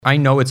I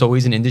know it's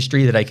always an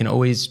industry that I can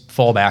always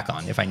fall back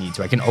on if I need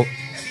to. I can.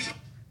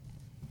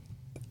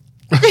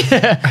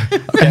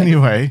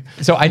 Anyway.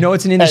 So I know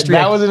it's an industry.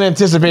 That was an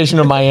anticipation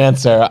of my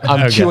answer.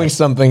 I'm queuing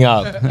something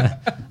up.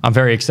 I'm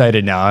very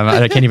excited now.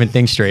 I can't even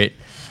think straight.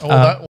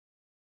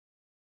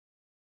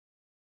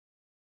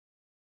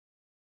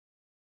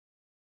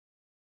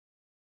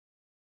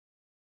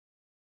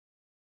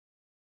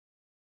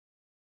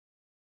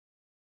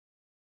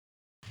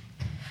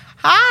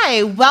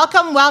 Hi,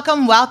 welcome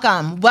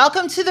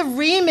to the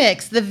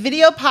RE-MIX, the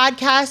video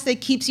podcast that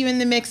keeps you in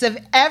the mix of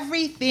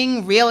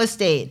everything real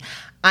estate.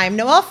 I'm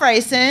Noelle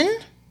Freisen.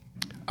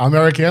 I'm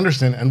Eric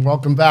Anderson, and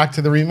welcome back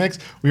to the RE-MIX.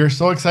 We are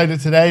so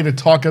excited today to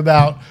talk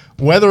about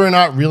whether or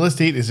not real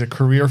estate is a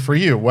career for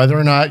you, whether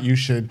or not you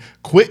should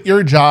quit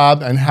your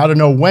job, and how to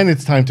know when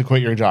it's time to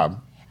quit your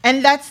job.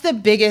 And that's the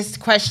biggest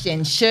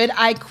question. Should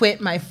I quit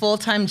my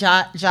full-time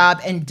job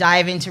and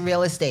dive into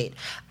real estate?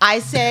 I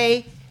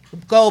say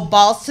go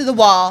balls to the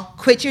wall,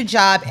 quit your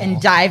job, and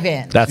dive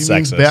in. That's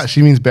sexist.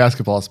 She means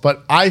basketballs,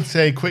 but I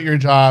say quit your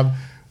job.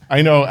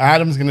 I know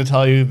Adam's going to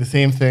tell you the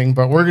same thing,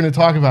 but we're going to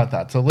talk about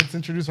that. So let's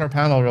introduce our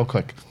panel real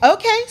quick.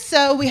 Okay,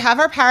 so we have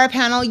our power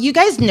panel. You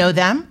guys know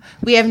them.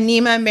 We have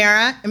Nima,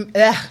 Mara.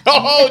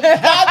 Oh,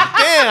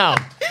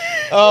 goddamn.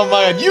 Oh,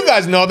 my God. You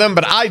guys know them,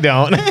 but I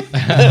don't.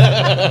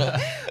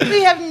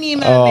 We have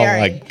Nima Mary.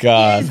 Oh, my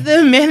God. He is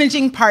the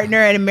managing partner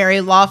at a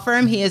Mary law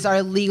firm. He is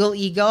our legal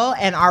eagle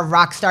and our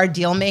rock star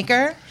deal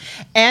maker.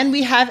 And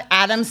we have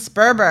Adam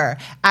Sperber.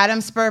 Adam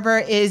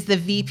Sperber is the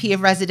VP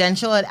of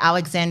Residential at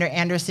Alexander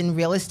Anderson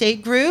Real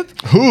Estate Group.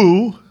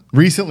 Who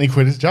recently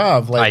quit his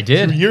job I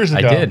did. 2 years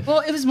ago. I did. Well,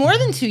 it was more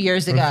than 2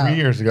 years ago. 3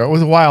 years ago. It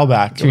was a while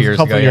back. It was a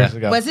couple years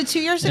ago. Was it 2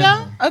 years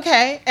ago?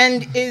 Okay.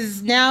 And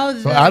is now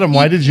the Adam,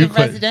 why did you VP of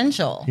quit?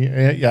 Residential.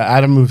 Yeah,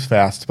 Adam moves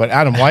fast. But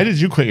Adam, why did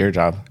you quit your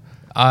job?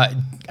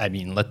 I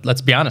mean,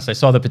 let's be honest. I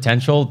saw the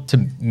potential to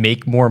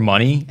make more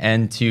money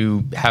and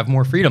to have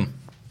more freedom.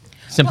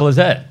 Simple as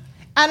that.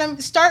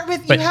 Adam, start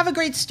with, you have a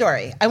great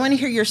story. I want to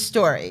hear your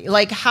story.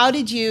 Like, how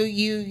did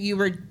you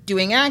were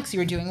doing X,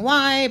 you were doing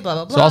Y, blah,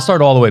 blah, blah. So I'll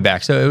start all the way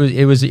back. So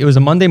it was a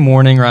Monday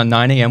morning around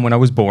 9 a.m. when I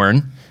was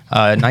born,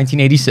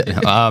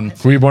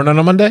 1986. Were you born on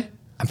a Monday?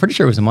 I'm pretty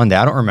sure it was a Monday.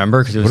 I don't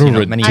remember because it was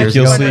many years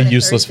ago. Ridiculously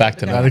useless fact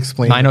to know. That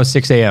explains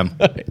 9:06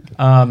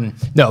 a.m.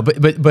 No, but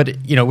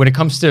when it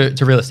comes to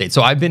real estate,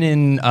 so I've been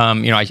in,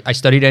 I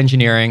studied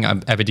engineering.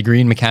 I have a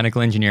degree in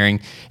mechanical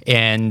engineering,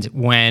 and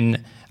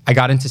when I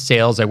got into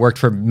sales, I worked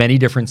for many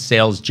different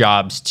sales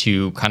jobs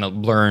to kind of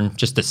learn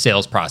just the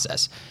sales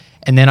process.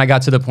 And then I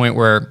got to the point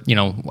where,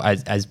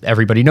 as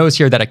everybody knows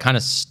here, that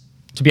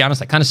to be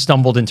honest, I kind of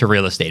stumbled into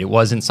real estate. It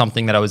wasn't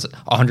something that I was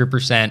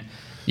 100%.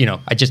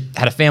 I just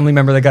had a family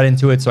member that got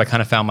into it, so I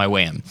kind of found my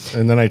way in.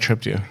 And then I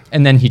tripped you.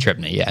 And then he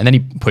tripped me, yeah. And then he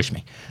pushed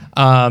me.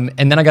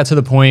 And then I got to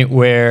the point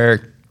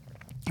where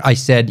I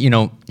said,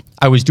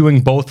 I was doing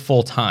both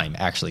full time,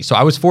 actually. So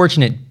I was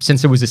fortunate,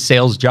 since it was a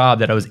sales job,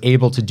 that I was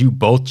able to do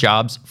both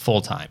jobs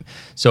full time.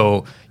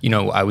 So,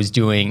 I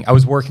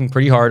was working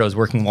pretty hard. I was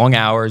working long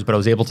hours, but I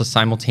was able to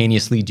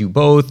simultaneously do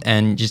both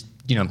and just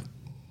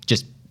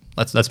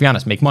let's be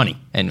honest, make money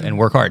and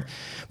work hard.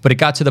 But it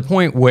got to the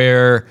point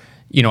where,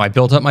 I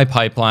built up my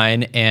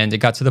pipeline, and it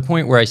got to the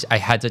point where I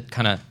had to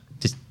kind of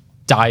just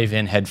dive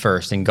in head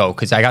first and go,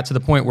 because I got to the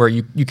point where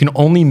you can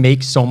only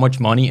make so much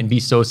money and be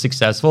so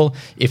successful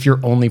if you're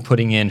only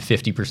putting in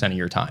 50% of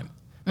your time,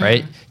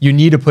 right? Mm-hmm. You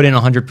need to put in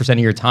 100% of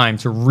your time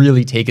to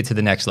really take it to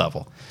the next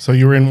level. So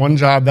you were in one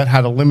job that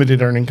had a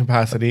limited earning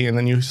capacity, and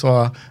then you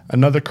saw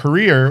another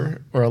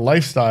career or a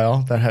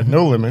lifestyle that had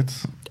no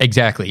limits.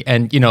 Exactly.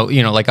 And,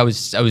 like I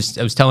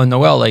was telling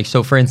Noelle, like,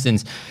 so for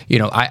instance,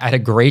 I had a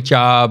great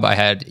job.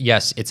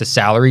 Yes, it's a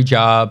salary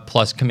job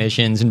plus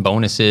commissions and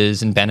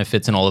bonuses and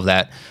benefits and all of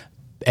that.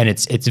 And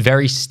it's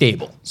very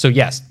stable. So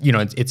yes,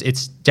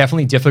 it's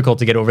definitely difficult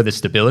to get over the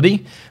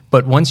stability.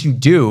 But once you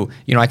do,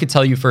 I could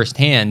tell you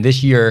firsthand,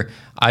 this year,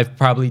 I've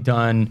probably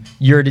done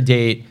year to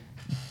date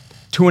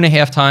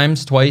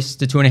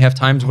 2.5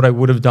 times what I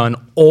would have done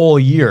all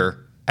year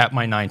at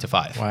my 9 to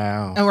 5.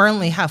 Wow. And we're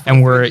only halfway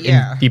And we're through the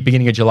year. in the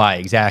beginning of July,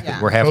 exactly.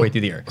 Yeah. We're halfway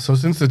through the year. So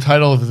since the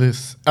title of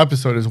this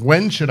episode is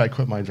When Should I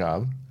Quit My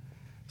Job?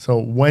 So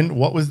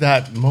what was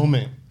that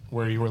moment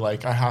where you were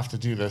like, I have to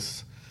do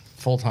this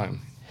full time?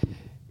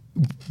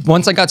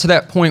 Once I got to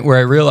that point where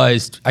I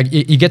realized,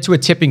 you get to a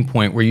tipping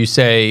point where you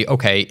say,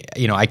 okay,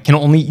 I can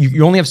only,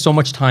 you only have so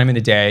much time in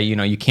a day.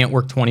 You can't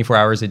work 24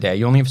 hours a day.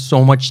 You only have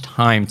so much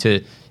time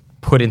to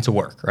put into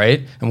work,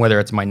 right? And whether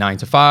it's my 9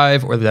 to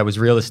 5 or that was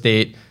real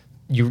estate,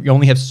 you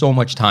only have so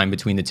much time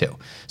between the two.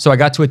 So I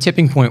got to a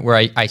tipping point where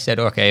I said,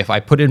 okay, if I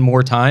put in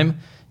more time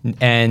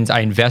and I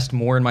invest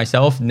more in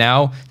myself,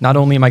 now not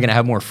only am I going to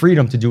have more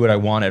freedom to do what I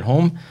want at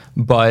home,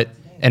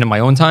 and in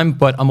my own time,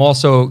 but I'm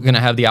also going to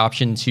have the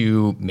option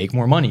to make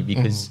more money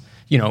because,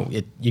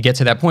 you get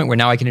to that point where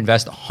now I can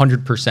invest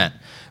 100%.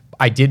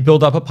 I did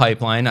build up a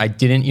pipeline. I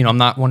didn't, I'm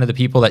not one of the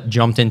people that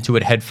jumped into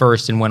it head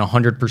first and went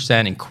 100%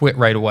 and quit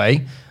right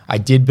away. I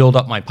did build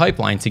up my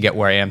pipeline to get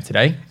where I am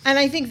today. And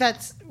I think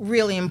that's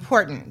really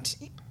important.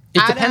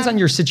 It depends on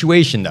your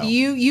situation, though.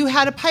 You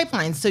had a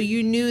pipeline, so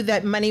you knew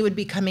that money would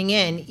be coming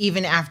in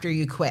even after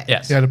you quit.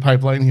 Yes. He had a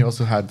pipeline. He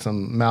also had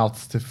some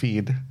mouths to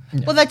feed.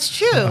 Well, that's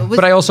true.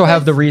 But I also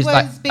have the reason.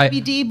 Was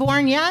Baby D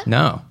born yet?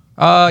 No.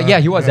 Yeah,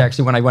 he was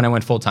actually when I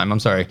went full time. I'm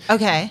sorry.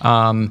 Okay.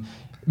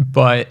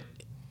 But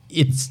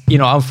it's,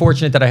 I'm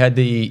fortunate that I had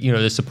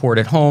the support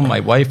at home.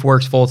 My wife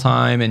works full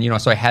time, and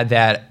so I had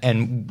that,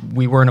 and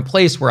we were in a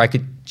place where I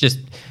could just,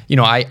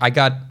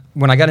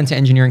 when I got into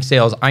engineering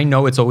sales, I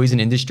know it's always an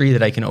industry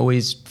that I can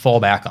always fall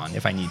back on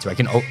if I need to. I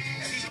can.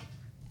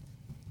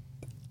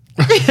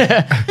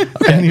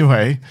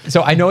 Anyway,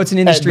 so I know it's an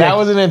industry. That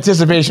was in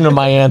anticipation of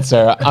my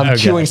answer. I'm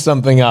queuing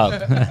something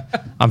up.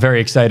 I'm very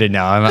excited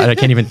now. I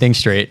can't even think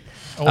straight.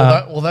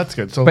 That's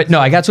good. So, But no,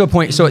 I got to a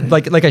point. So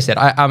like I said,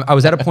 I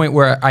was at a point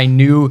where I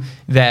knew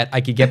that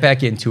I could get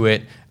back into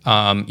it.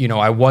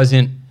 I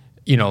wasn't.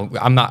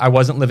 I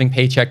wasn't living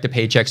paycheck to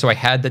paycheck. So I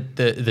had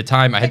the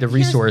time. I had the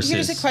resources.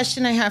 Here's a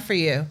question I have for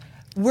you.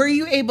 Were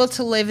you able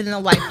to live in the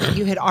life that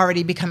you had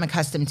already become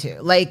accustomed to?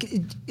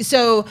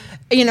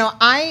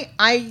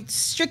 I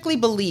strictly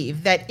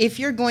believe that if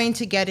you're going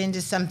to get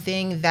into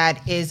something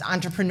that is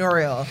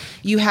entrepreneurial,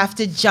 you have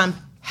to jump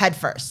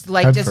headfirst.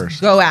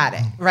 Go at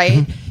it,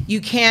 right? You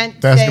can't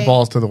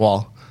basketballs to the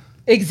wall.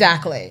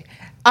 Exactly.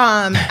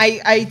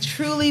 I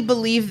truly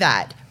believe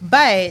that.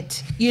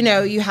 But,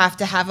 you have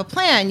to have a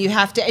plan.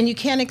 And you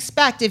can't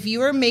expect, if you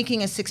were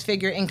making a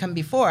 6-figure income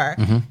before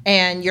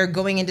and you're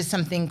going into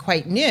something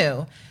quite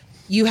new,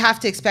 you have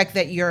to expect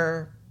that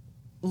your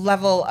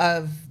level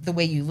of the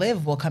way you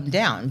live will come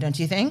down, don't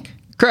you think?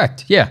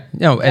 Correct. Yeah.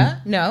 No.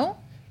 Yeah? No?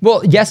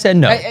 Well, yes and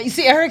no. You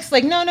see, Eric's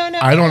like, no.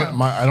 I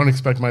don't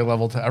expect my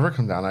level to ever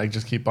come down. I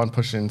just keep on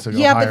pushing to go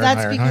higher. Yeah, but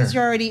that's and because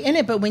higher. you're already in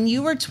it. But when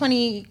you were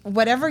 20,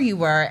 whatever you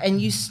were,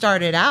 and you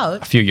started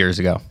out a few years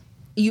ago.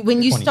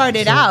 When you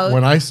started out.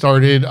 When I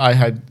started, I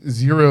had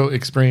zero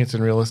experience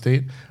in real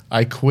estate.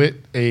 I quit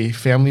a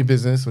family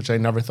business, which I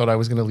never thought I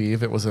was going to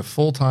leave. It was a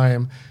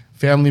full-time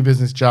family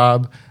business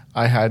job.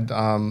 I had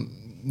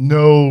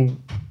no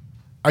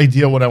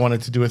idea what I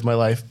wanted to do with my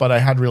life, but I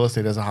had real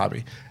estate as a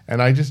hobby.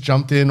 And I just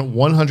jumped in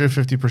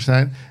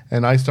 150%,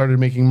 and I started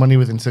making money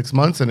within 6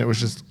 months, and it was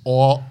just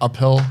all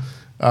uphill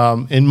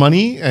in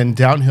money and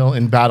downhill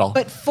in battle.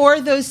 But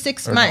for those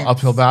 6 months,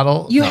 uphill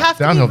battle, you have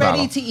to be ready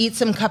battle. to eat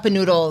some cup of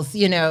noodles,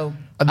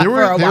 There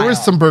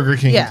was some Burger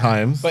King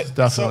times, but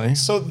definitely.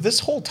 So this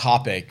whole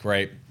topic,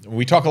 right?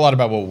 We talk a lot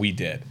about what we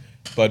did,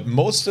 but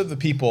most of the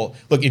people,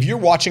 look, if you're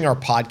watching our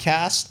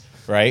podcast,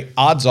 right,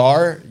 odds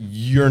are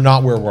you're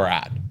not where we're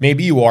at.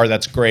 Maybe you are,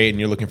 that's great, and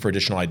you're looking for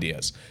additional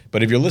ideas.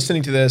 But if you're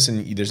listening to this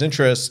and there's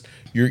interest,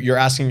 you're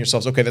asking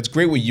yourselves, okay, that's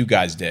great what you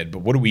guys did, but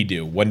what do we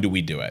do? When do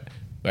we do it,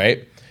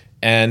 right?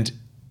 And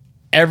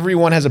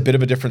everyone has a bit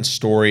of a different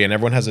story, and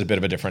everyone has a bit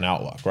of a different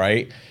outlook,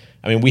 right?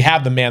 I mean, we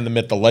have the man, the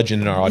myth, the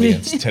legend in our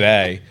audience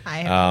today,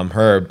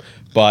 Herb.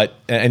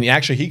 And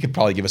actually, he could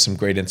probably give us some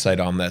great insight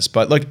on this.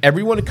 But look,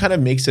 everyone kind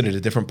of makes it at a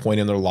different point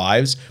in their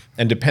lives.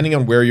 And depending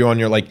on where you're on,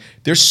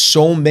 there's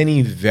so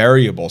many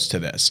variables to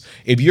this.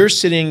 If you're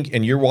sitting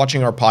and you're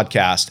watching our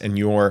podcast and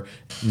you're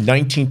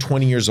 19,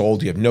 20 years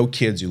old, you have no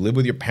kids, you live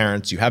with your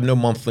parents, you have no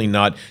monthly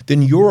nut,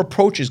 then your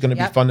approach is going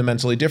to be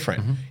fundamentally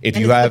different. If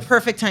and you have the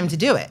perfect time to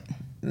do it.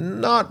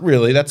 Not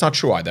really. That's not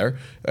true either.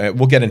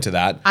 We'll get into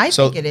that. I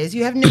think it is.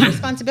 You have no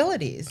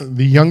responsibilities.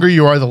 The younger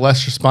you are, the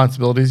less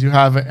responsibilities you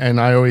have. And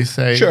I always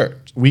say,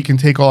 we can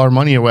take all our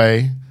money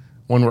away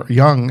when we're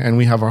young, and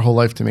we have our whole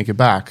life to make it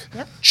back.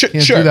 Yep.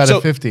 Can't do that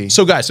at 50.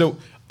 So guys,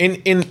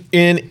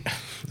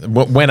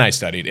 when I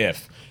studied,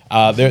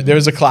 there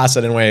was a class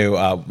at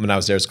NYU when I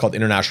was there. It's called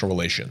International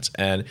Relations,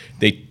 and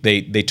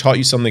they taught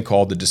you something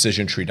called the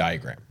decision tree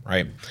diagram,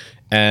 right?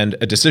 And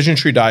a decision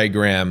tree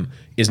diagram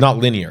is not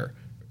linear.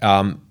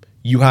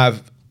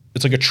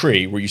 It's like a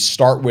tree where you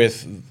start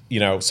with,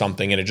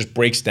 something, and it just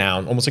breaks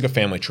down almost like a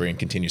family tree and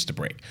continues to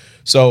break.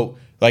 So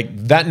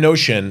that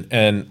notion,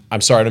 and I'm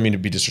sorry, I don't mean to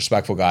be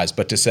disrespectful, guys,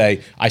 but to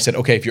say, I said,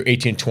 okay, if you're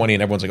 18, 20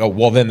 and everyone's like, oh,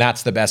 well, then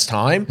that's the best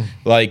time.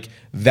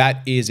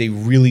 That is a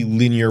really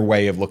linear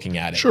way of looking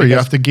at it. Sure, you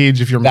have to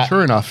gauge if you're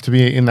mature enough to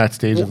be in that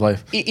stage of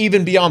life.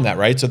 Even beyond that,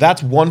 right? So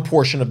that's one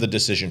portion of the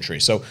decision tree.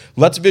 So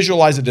let's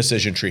visualize a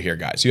decision tree here,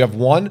 guys. You have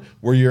one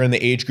where you're in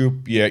the age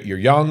group, you're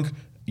young,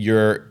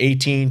 you're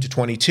 18 to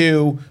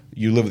 22,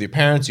 you live with your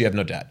parents, you have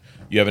no debt.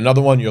 You have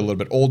another one, you're a little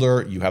bit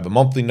older, you have a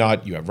monthly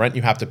nut, you have rent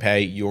you have to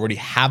pay, you already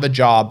have a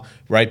job,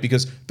 right?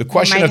 Because the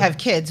question you might have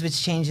kids,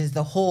 which changes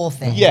the whole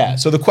thing. Yeah,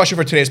 so the question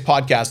for today's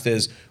podcast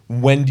is,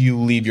 when do you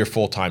leave your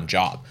full-time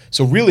job?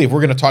 So really, if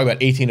we're going to talk about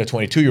 18 to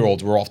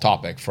 22-year-olds, we're off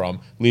topic from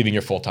leaving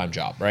your full-time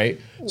job, right?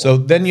 So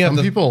then you have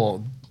Some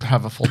people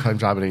have a full-time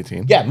job at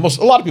 18. Yeah,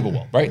 a lot of people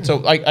will, right?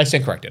 So I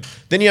stand corrected.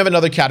 Then you have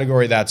another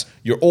category that's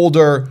you're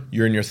older,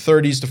 you're in your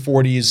 30s to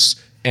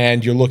 40s,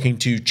 and you're looking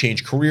to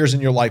change careers in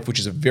your life, which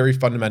is a very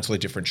fundamentally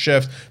different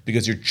shift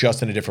because you're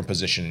just in a different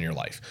position in your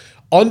life.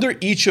 Under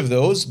each of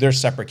those, there's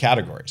separate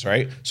categories,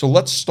 right? So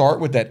let's start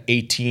with that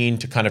 18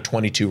 to kind of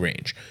 22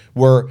 range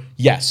where,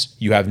 yes,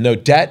 you have no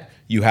debt,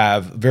 You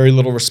have very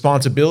little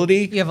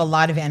responsibility. You have a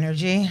lot of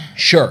energy.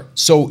 Sure.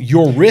 So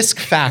your risk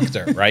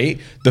factor,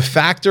 right? The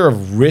factor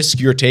of risk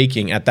you're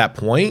taking at that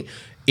point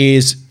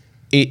is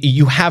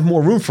you have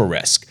more room for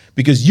risk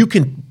because you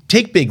can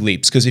take big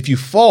leaps. Because if you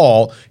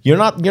fall, you're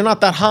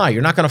not that high.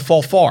 You're not going to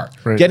fall far.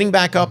 Right. Getting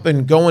back up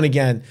and going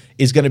again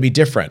is going to be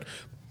different.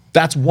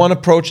 That's one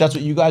approach. That's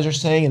what you guys are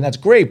saying, and that's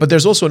great. But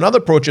there's also another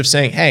approach of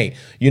saying, hey,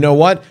 you know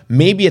what?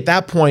 Maybe at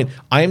that point,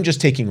 I am just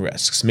taking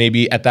risks.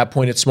 Maybe at that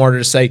point, it's smarter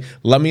to say,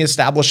 let me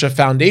establish a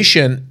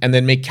foundation and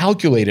then make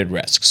calculated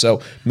risks.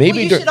 So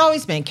maybe you should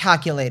always make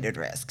calculated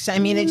risks. I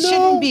mean, it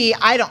shouldn't be.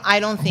 I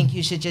don't think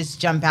you should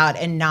just jump out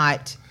and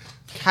not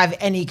have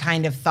any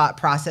kind of thought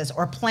process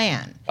or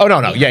plan. Oh,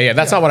 no. Yeah.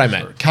 That's not what I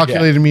meant.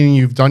 Calculated meaning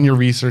you've done your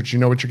research, you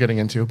know what you're getting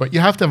into, but you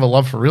have to have a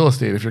love for real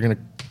estate if you're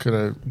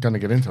gonna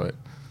get into it.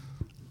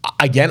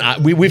 Again,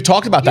 we've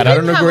talked about that. You I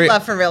don't didn't have agree. a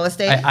love for real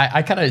estate.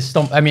 I kind of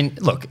stump. I mean,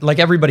 look, like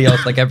everybody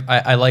else, like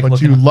I like. But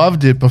looking, you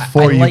loved it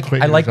before you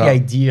quit. I your like job. the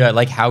idea. I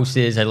like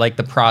houses. I like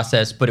the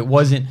process. But it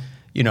wasn't.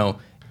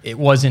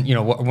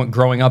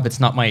 Growing up, it's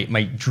not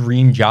my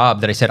dream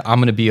job that I said I'm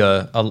going to be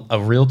a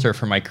realtor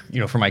for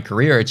my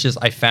career. It's just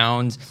I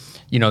found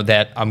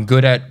that I'm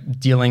good at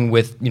dealing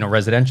with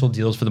residential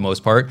deals for the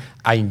most part.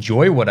 I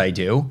enjoy what I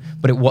do,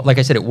 but like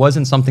I said, it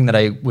wasn't something that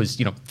I was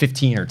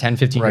 15 or 10,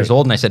 15 years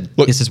old, and I said,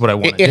 look, this is what I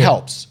want to do. It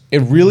helps. It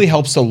really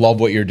helps to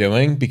love what you're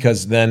doing,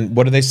 because then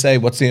what do they say?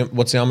 What's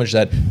the homage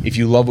that if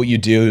you love what you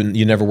do,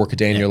 you never work a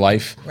day in your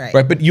life,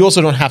 right? But you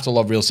also don't have to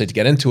love real estate to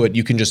get into it.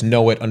 You can just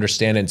know it,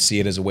 understand it, and see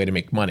it as a way to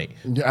make money.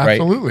 Yeah, right?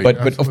 absolutely.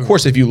 But of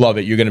course, if you love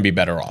it, you're going to be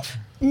better off.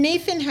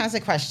 Nathan has a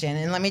question,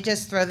 and let me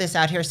just throw this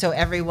out here so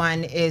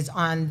everyone is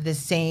on the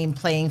same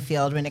playing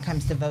field when it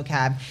comes to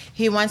vocab.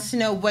 He wants to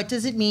know, what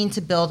does it mean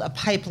to build a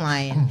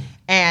pipeline,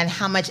 and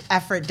how much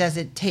effort does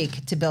it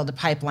take to build a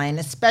pipeline,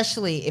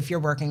 especially if you're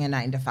working a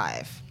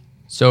 9-to-5?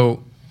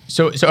 So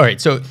all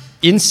right. So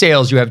in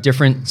sales, you have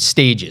different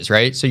stages,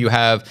 right? So you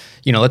have,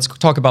 let's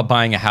talk about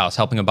buying a house,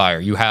 helping a buyer.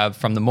 You have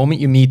from the moment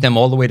you meet them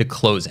all the way to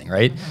closing,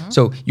 right? Mm-hmm.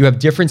 So you have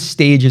different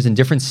stages and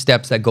different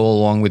steps that go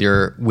along with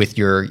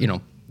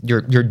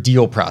your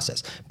deal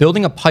process.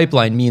 Building a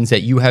pipeline means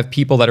that you have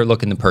people that are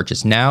looking to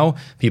purchase now,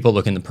 people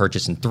looking to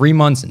purchase in 3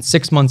 months and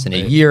 6 months and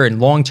a year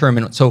and long term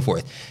and so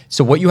forth.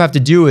 So what you have to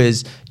do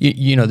is,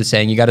 the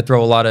saying, you got to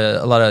throw a lot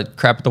of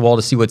crap at the wall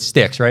to see what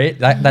sticks, right?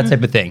 That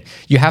type of thing.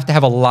 You have to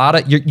have a lot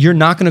of. You're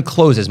not going to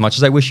close as much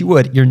as I wish you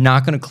would. You're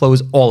not going to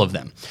close all of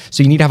them.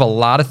 So you need to have a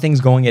lot of things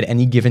going at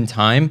any given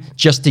time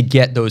just to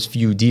get those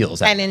few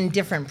deals. And in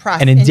different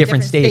processes. And in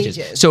different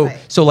stages.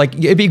 So like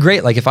it'd be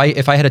great. Like if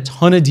I had a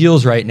ton of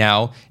deals right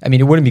now. I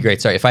mean, it wouldn't be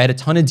great. Sorry, if I had a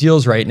ton of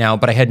deals right now,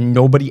 but I had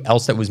nobody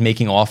else that was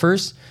making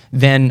offers,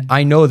 then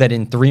I know that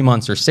in 3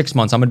 months or 6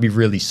 months, I'm going to be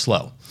really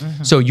slow.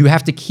 Mm-hmm. So you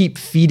have to keep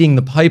feeding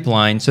the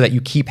pipeline so that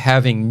you keep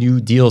having new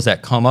deals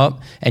that come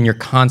up and you're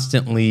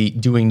constantly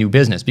doing new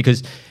business.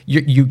 Because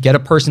you get a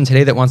person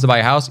today that wants to buy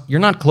a house, you're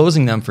not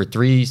closing them for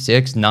 3,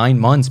 6, 9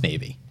 months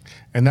maybe.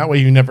 And that way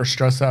you never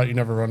stress out, you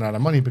never run out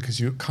of money, because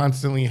you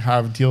constantly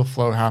have deal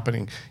flow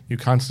happening. You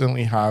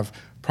constantly have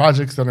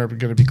projects that are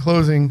going to be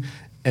closing,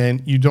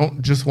 and you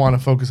don't just want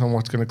to focus on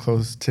what's going to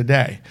close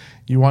today.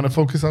 You want to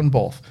focus on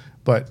both.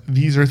 But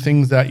these are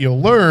things that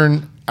you'll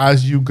learn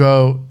as you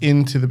go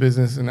into the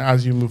business and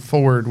as you move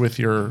forward with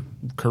your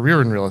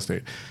career in real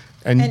estate.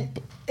 And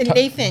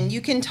Nathan, you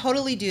can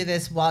totally do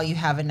this while you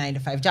have a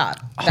 9-to-5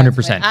 job. That's 100%.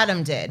 what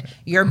Adam did.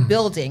 You're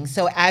building.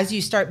 So as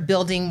you start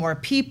building more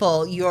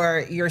people,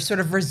 your sort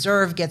of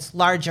reserve gets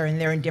larger, and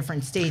they're in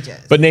different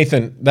stages. But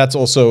Nathan, that's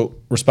also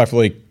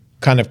respectfully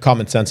kind of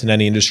common sense in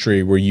any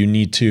industry where you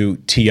need to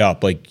tee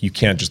up. Like, you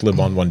can't just live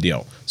on one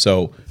deal.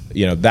 So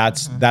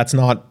that's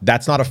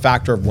not a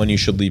factor of when you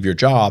should leave your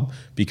job,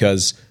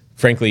 because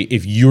frankly,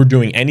 if you're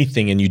doing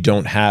anything and you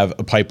don't have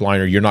a pipeline,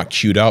 or you're not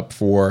queued up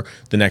for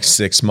the next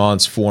 6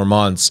 months, 4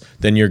 months,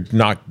 then you're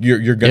gonna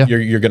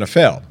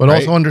fail. But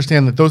right? also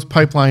understand that those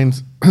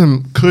pipelines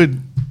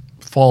could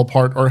fall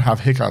apart or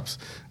have hiccups.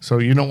 So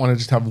you don't want to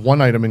just have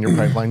one item in your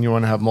pipeline. You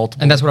want to have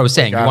multiple. And that's what I was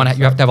saying. You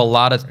have to have a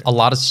lot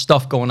of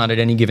stuff going on at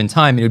any given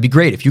time. It would be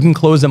great if you can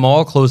close them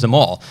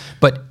all.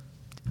 But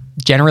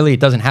generally, it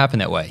doesn't happen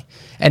that way.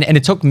 And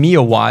it took me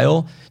a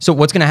while. So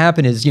what's going to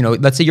happen is,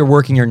 let's say you're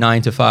working your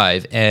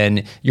 9-to-5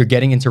 and you're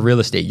getting into real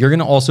estate. You're going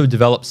to also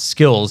develop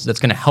skills that's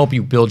going to help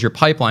you build your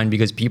pipeline,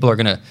 because people are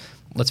going to,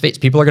 let's face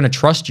it, people are going to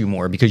trust you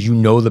more because you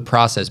know the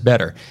process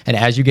better. And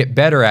as you get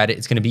better at it,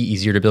 it's going to be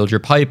easier to build your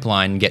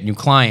pipeline and get new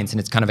clients, and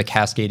it's kind of a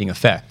cascading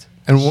effect.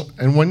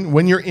 And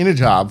when you're in a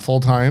job full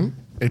time,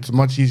 it's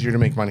much easier to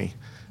make money.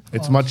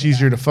 It's much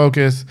easier to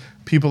focus.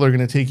 People are going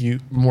to take you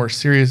more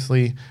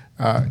seriously.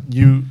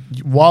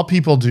 While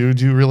people do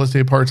real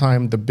estate part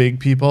time, the big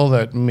people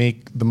that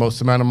make the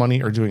most amount of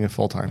money are doing it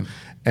full time.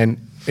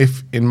 And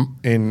if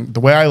in the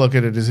way I look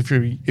at it is if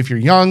you're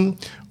young,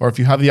 or if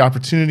you have the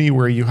opportunity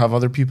where you have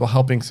other people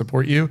helping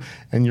support you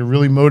and you're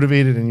really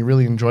motivated and you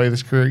really enjoy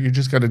this career, you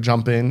just got to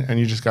jump in and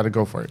you just got to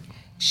go for it.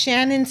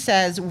 Shannon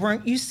says,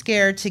 weren't you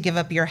scared to give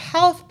up your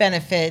health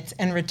benefits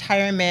and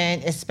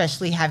retirement,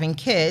 especially having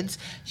kids?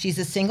 She's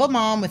a single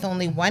mom with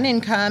only one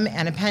income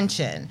and a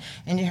pension,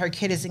 and her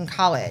kid is in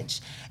college.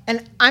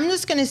 And I'm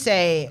just going to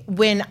say,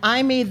 when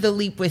I made the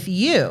leap with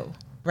you,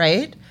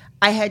 right?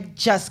 I had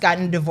just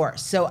gotten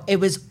divorced. So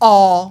it was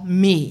all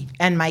me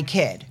and my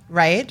kid,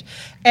 right?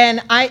 And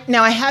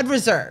I had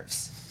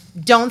reserves.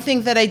 Don't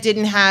think that I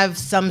didn't have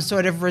some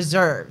sort of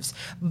reserves,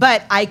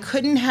 but I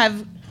couldn't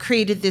have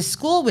created this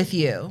school with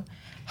you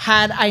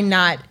had I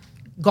not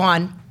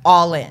gone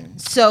all in.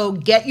 So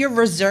get your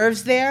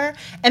reserves there.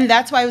 And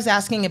that's why I was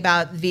asking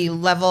about the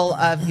level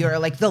of your,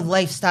 like the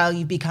lifestyle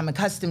you become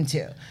accustomed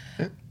to.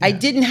 I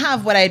didn't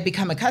have what I had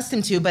become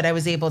accustomed to, but I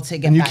was able to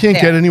get and you back can't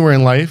there. get anywhere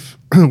in life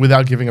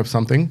without giving up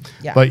something.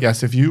 Yeah. But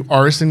yes, if you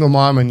are a single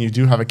mom and you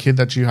do have a kid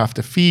that you have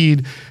to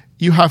feed,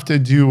 you have to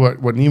do what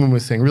Neiman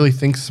was saying, really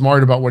think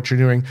smart about what you're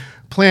doing,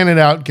 plan it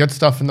out, get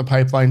stuff in the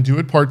pipeline, do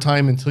it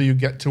part-time until you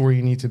get to where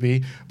you need to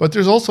be. But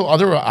there's also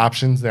other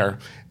options there.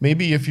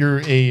 Maybe if you're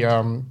a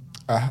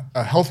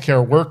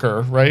healthcare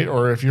worker, right?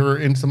 Or if you're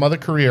in some other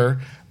career,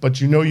 but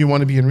you know you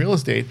want to be in real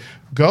estate,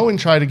 go and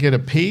try to get a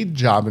paid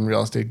job in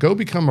real estate. Go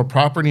become a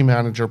property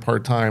manager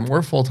part-time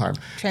or full-time.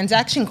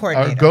 Transaction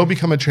coordinator. Go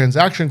become a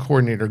transaction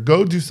coordinator.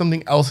 Go do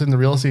something else in the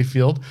real estate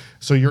field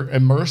so you're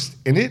immersed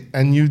in it,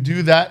 and you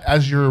do that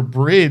as your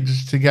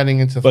bridge to getting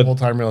into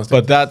full-time real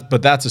estate.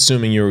 But that's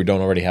assuming you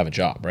don't already have a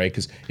job, right?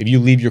 Because if you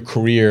leave your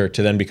career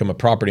to then become a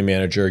property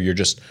manager, you're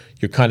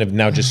kind of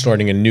now just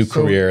starting a new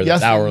career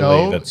that's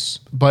hourly.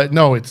 But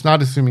no, it's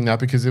not assuming that,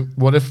 because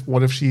what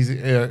if she's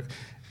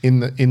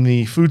in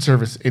the food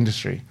service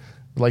industry?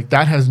 Like,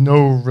 that has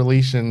no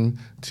relation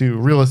to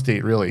real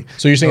estate, really.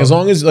 So you're saying as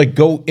long as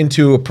go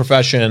into a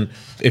profession,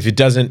 if it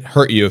doesn't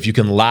hurt you, if you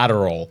can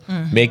lateral,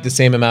 make the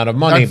same amount of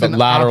money, but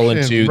lateral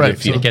into the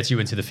field. It gets you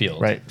into the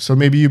field. Right. So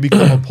maybe you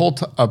become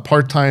a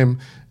part-time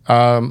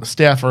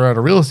staffer at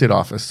a real estate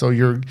office. So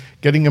you're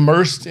getting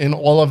immersed in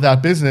all of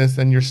that business,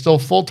 and you're still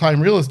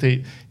full-time real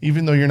estate,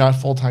 even though you're not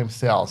full-time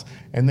sales.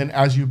 And then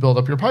as you build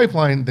up your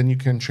pipeline, then you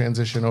can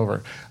transition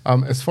over.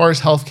 As far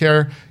as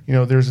healthcare,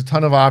 there's a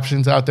ton of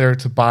options out there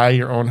to buy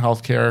your own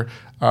healthcare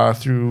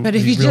through. But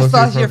if you just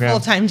lost your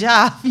full-time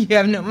job, you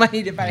have no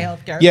money to buy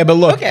healthcare. Yeah, but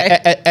look,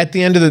 at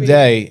the end of the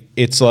day,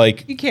 it's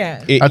like you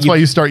can't. That's why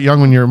you start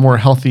young, when you're more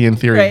healthy in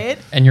theory. Right.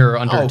 And you're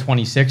under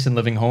 26 and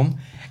living home.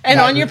 And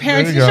on your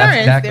parents'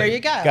 insurance, there you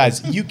go.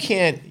 Guys, you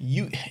can't.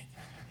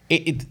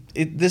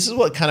 This is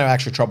what kind of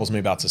actually troubles me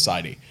about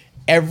society.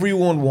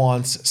 Everyone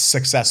wants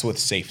success with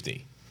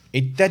safety.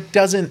 That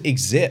doesn't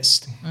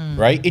exist,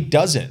 right? It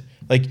doesn't.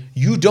 Like,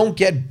 you don't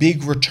get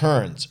big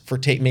returns for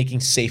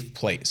making safe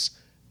plays.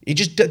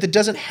 That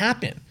doesn't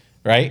happen,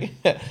 right?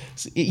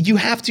 You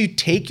have to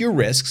take your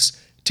risks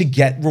to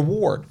get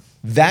reward.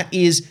 That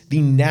is the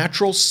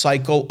natural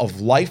cycle of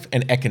life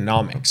and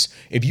economics.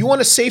 If you want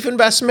a safe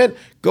investment,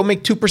 go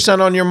make 2%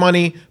 on your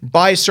money,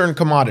 buy a certain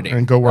commodity,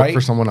 and go work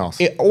for someone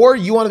else. Or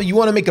you want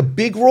to make a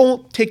big roll,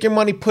 take your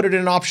money, put it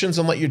in options,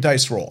 and let your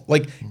dice roll.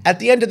 Like, at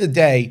the end of the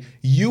day,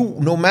 you,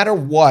 no matter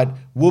what,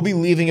 will be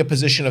leaving a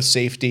position of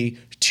safety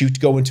to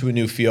go into a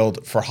new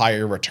field for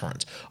higher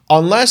returns,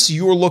 unless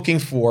you're looking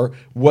for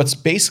what's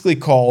basically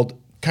called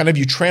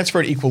you transfer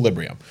at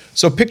equilibrium.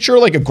 So picture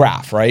like a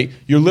graph, right?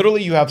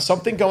 You have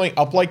something going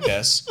up like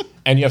this,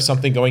 and you have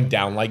something going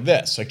down like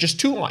this, like just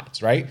two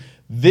lines, right?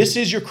 This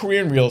is your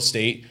career in real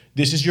estate.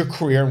 This is your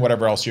career in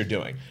whatever else you're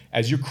doing.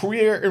 As your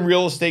career in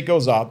real estate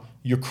goes up,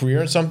 your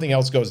career in something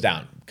else goes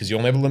down, because you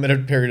only have a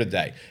limited period of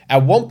day.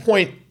 At one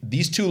point,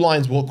 these two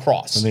lines will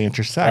cross. And they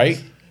intersect.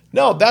 Right?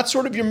 No, that's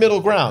sort of your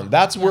middle ground.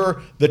 That's where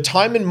the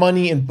time and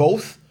money in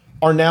both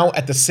are now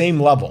at the same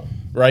level,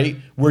 right?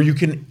 Where you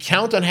can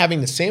count on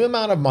having the same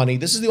amount of money.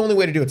 This is the only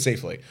way to do it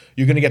safely.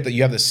 You're going to get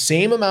you have the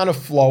same amount of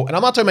flow. And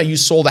I'm not talking about you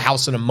sold a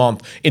house in a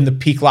month in the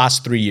peak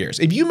last 3 years.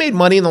 If you made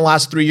money in the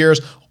last 3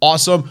 years,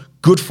 awesome.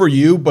 Good for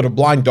you, but a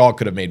blind dog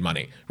could have made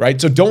money, right?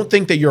 So don't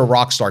think that you're a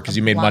rock star because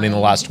you made money in the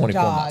last 24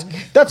 months.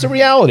 That's a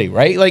reality,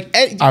 right? Like,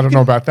 I don't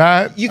know about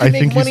that. You can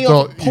make money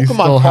off Pokemon you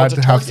still cards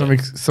had to have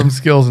some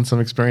skills and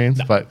some experience.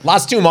 No. But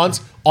last 2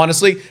 months,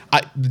 honestly,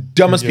 the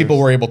dumbest people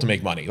were able to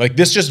make money. Like,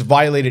 this just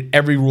violated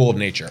every rule of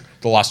nature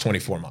the last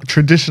 24 months.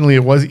 Traditionally,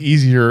 it was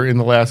easier in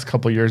the last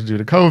couple of years due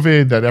to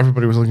COVID, that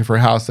everybody was looking for a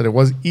house, that it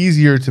was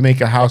easier to make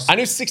a house. I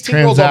knew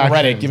 16-year-olds on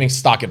Reddit giving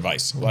stock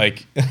advice.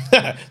 Like,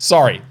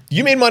 sorry,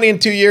 you made money in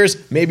 2 years.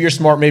 Maybe you're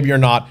smart, maybe you're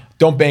not.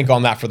 Don't bank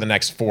on that for the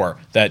next 4,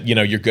 that,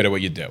 you're good at what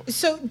you do.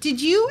 So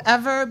did you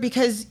ever,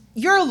 because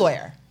you're a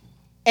lawyer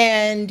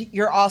and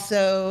you're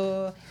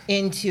also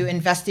into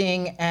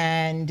investing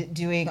and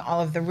doing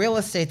all of the real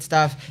estate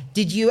stuff,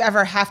 did you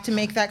ever have to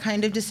make that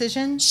kind of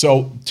decision?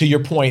 So to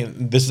your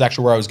point, this is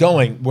actually where I was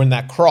going, when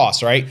that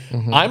cross, right?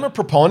 I'm a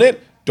proponent,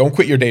 don't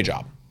quit your day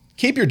job.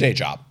 Keep your day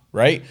job.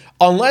 right?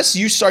 Unless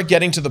you start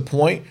getting to the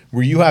point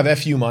where you have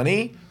FU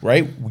money,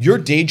 right? Your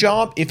day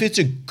job, if it's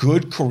a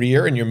good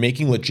career and you're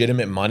making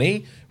legitimate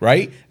money,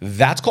 right?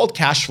 That's called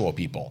cash flow,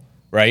 people,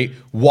 right?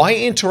 Why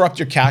interrupt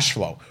your cash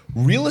flow?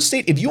 Real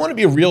estate, if you want to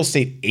be a real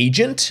estate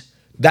agent,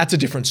 that's a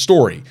different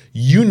story.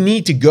 You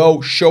need to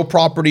go show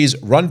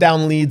properties, run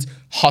down leads,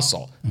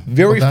 hustle.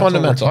 Very that's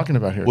fundamental. what we're talking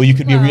about here. Well, you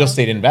could be a real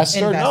estate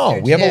investor. No,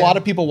 investor we have a too. lot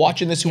of people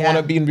watching this who want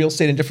to be in real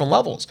estate in different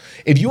levels.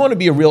 If you want to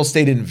be a real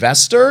estate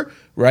investor,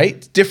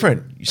 right,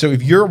 different. So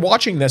if you're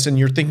watching this and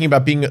you're thinking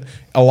about being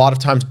a lot of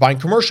times buying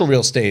commercial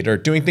real estate or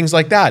doing things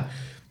like that,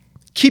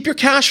 keep your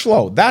cash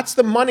flow. That's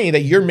the money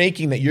that you're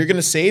making that you're going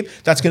to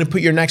save. That's going to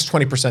put your next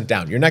 20%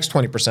 down, your next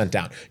 20%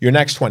 down, your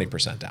next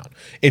 20% down.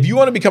 If you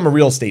want to become a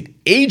real estate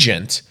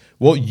agent,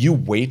 well, you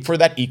wait for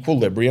that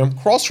equilibrium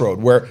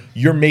crossroad where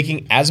you're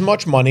making as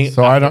much money.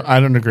 So I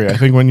don't agree. I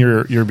think when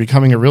you're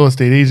becoming a real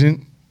estate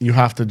agent, you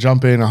have to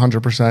jump in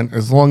 100%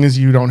 as long as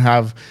you don't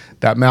have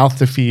that mouth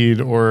to feed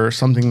or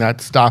something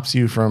that stops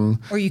you from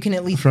Or you can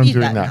at least from feed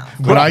doing that that.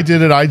 mouth. When I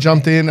did it, I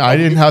jumped in. I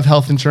didn't have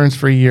health insurance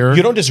for a year.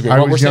 You don't disagree. I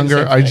We're was saying the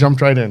younger. same I thing.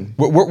 jumped right in.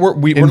 We're not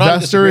Investor,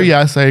 disagreeing.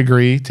 yes, I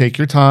agree. Take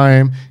your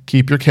time.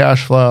 Keep your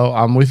cash flow.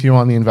 I'm with you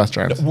on the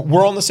investor end.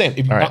 We're on the same.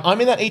 If right. I'm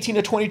in that 18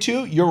 to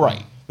 22, you're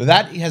right.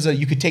 That has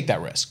you could take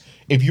that risk.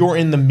 If you're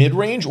in the mid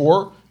range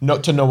or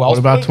to Noel's What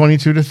about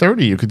point, 22 to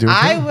 30? You could do it.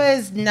 I too.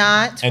 was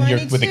not 22. And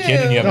you're with a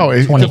kid and you have No,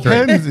 it 23.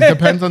 depends. It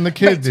depends on the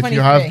kid. Right, If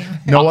you have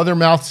 23. no other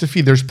mouths to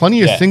feed, there's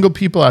plenty of Yeah. single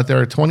people out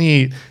there at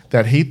 28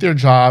 that hate their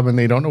job and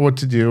they don't know what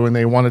to do and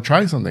they want to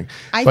try something.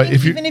 I but think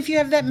if you, even if you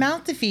have that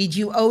mouth to feed,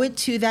 you owe it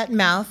to that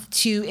mouth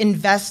to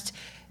invest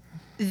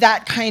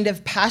that kind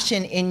of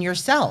passion in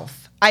yourself.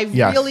 I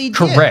Yes, really do.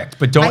 Correct,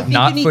 but I don't think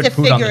not you need put to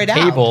food on figure the it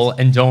out. table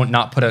and don't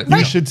not put a. you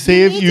Right. should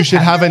save, need you to should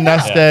have a figure it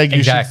nest out. egg. You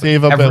Exactly. should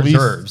save up Have at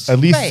reserves.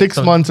 least Right. 6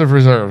 months of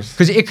reserves.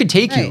 Because it could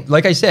take you, Right.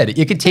 like I said,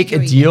 it could take a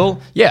Agree. deal.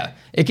 Yeah,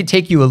 it could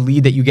take you a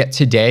lead that you get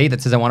today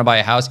that says I want to buy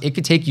a house. It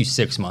could take you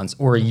 6 months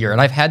or a year,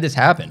 and I've had this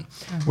happen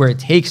where it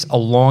takes a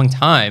long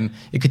time.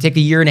 It could take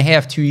a year and a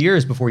half, 2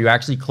 years before you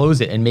actually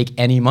close it and make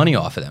any money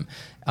off of them.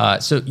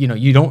 So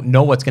you don't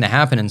know what's going to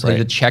happen until Right.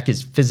 the check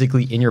is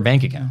physically in your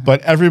bank account.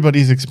 But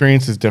everybody's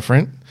experience is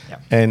different, Yeah.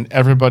 and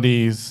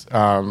everybody's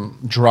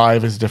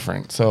drive is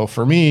different. So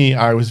for me,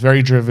 I was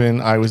very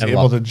driven. I was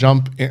able luck. to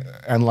jump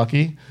and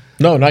lucky.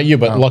 no, not you,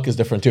 but luck is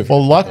different too.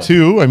 Well, luck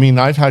too. I mean,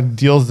 I've had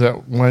deals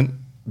that went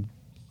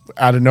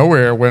out of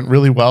nowhere, went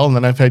really well, and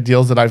then I've had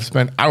deals that I've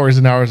spent hours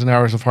and hours and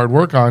hours of hard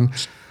work on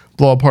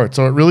blow apart.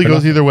 So it really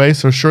goes either way.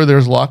 So sure,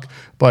 there's luck,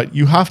 but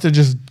you have to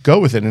just go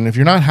with it. And if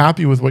you're not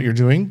happy with what you're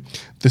doing,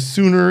 the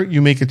sooner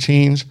you make a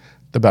change,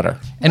 the better.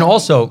 And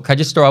also, can I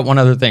just throw out one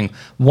other thing?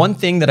 One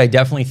thing that I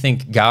definitely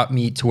think got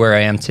me to where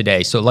I am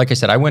today. So like I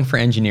said, I went for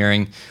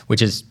engineering,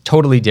 which is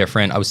totally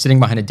different. I was sitting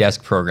behind a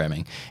desk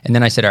programming. And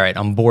then I said, all right,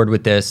 I'm bored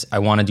with this. I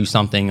want to do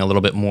something a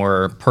little bit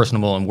more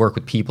personable and work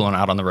with people and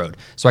out on the road.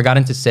 So I got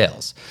into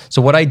sales.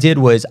 So what I did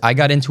was I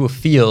got into a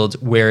field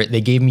where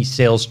they gave me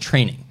sales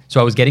training. So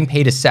I was getting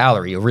paid a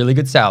salary, a really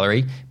good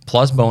salary,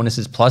 plus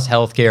bonuses, plus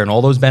healthcare and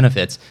all those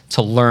benefits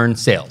to learn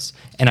sales.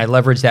 And I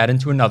leveraged that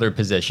into another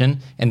position.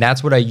 And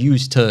that's what I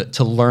used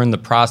to learn the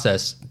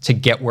process to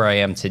get where I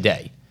am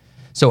today.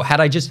 So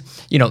had I just,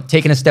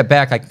 taken a step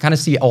back, I can kind of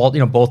see all,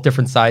 both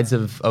different sides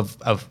of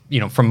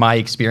from my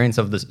experience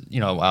of this,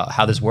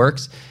 how this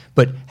works.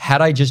 But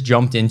had I just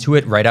jumped into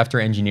it right after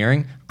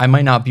engineering, I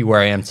might not be where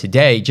I am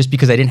today just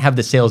because I didn't have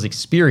the sales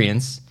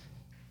experience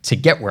to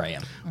get where I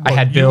am. I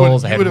had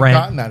bills, I You had would have rent.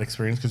 gotten that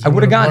experience because I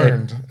would have gotten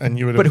learned, it, and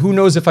you would. but who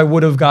knows if I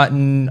would have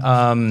gotten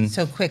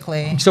So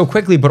quickly. so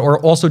quickly, but or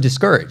also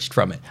discouraged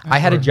from it. I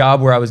had a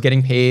job where I was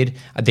getting paid.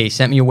 They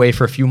sent me away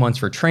for a few months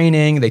for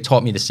training. They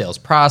taught me the sales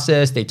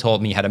process. They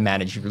taught me how to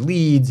manage your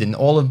leads and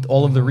all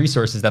of the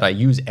resources that I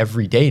use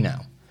every day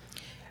now.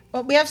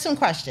 Well, we have some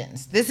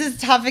questions. This is a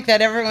topic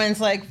that everyone's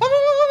like, wah, wah,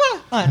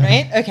 wah, wah, on,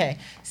 right? Okay.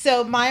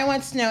 So Maya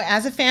wants to know,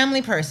 as a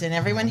family person,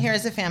 everyone here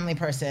is a family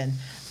person,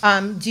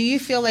 do you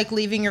feel like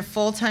leaving your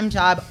full-time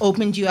job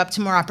opened you up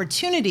to more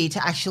opportunity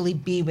to actually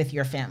be with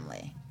your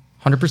family?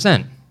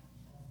 100%.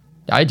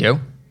 I do.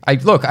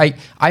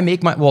 I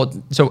make my,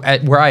 so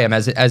at where I am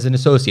as an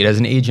associate, as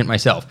an agent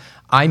myself,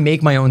 I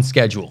make my own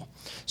schedule.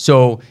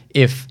 So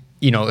if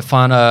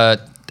on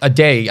a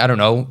day, I don't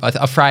know,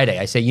 a Friday,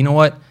 I say, you know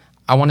what,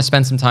 I want to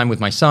spend some time with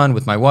my son,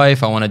 with my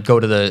wife. I want to go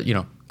to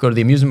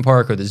the amusement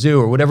park or the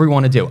zoo or whatever we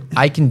want to do.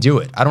 I can do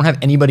it. I don't have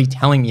anybody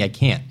telling me I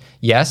can't.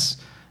 Yes,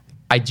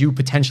 I do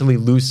potentially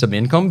lose some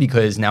income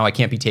because now I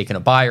can't be taking a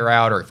buyer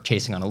out or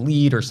chasing on a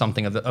lead or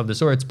something of the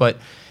sorts, but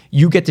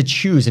you get to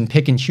choose and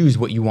pick and choose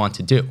what you want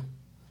to do.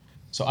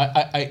 So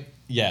I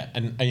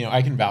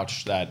can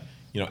vouch that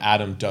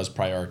Adam does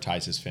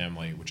prioritize his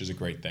family, which is a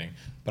great thing.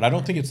 But I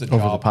don't think it's the Over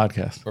job the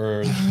podcast.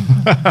 Or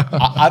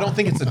I don't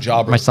think it's the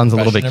job. Or My the son's a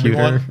little bit profession,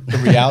 everyone. cuter.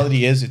 The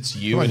reality is, it's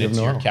you and it's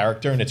your no.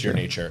 character and it's your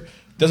nature.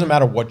 Doesn't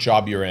matter what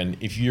job you're in.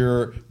 If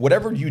you're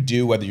whatever you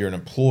do, whether you're an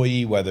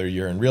employee, whether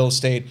you're in real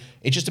estate,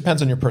 it just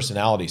depends on your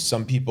personality.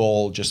 Some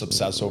people just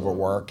obsess over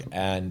work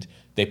and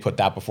they put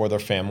that before their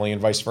family, and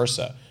vice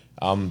versa.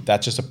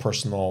 That's just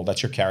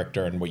that's your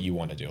character and what you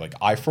want to do. Like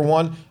I, for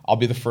one, I'll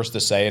be the first to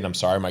say, and I'm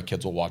sorry, my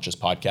kids will watch this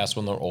podcast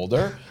when they're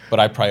older, but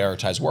I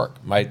prioritize work,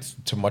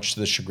 too much to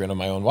the chagrin of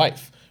my own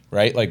wife.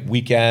 Right? Like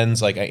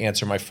weekends, like I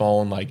answer my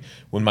phone. Like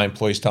when my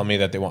employees tell me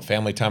that they want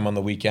family time on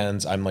the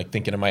weekends, I'm like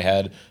thinking in my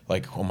head,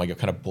 like, oh my God, what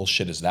kind of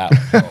bullshit is that?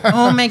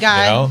 Oh my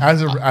God. You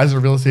know? As a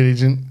real estate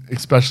agent,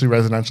 especially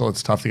residential,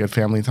 it's tough to get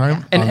family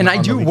time. And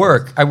I do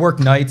work. I work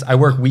nights, I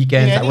work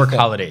weekends, I work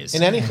holidays.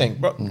 In anything.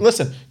 Bro,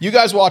 listen, you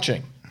guys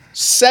watching,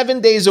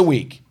 7 days a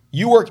week.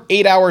 You work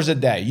 8 hours a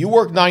day. You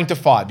work 9 to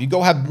 5. You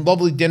go have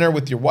lovely dinner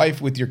with your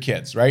wife, with your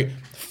kids, right?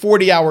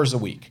 40 hours a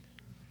week.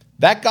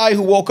 That guy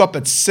who woke up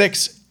at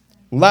 6,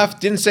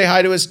 left, didn't say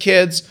hi to his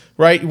kids,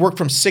 right? You worked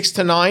from 6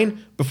 to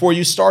 9 before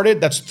you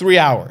started. That's 3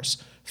 hours.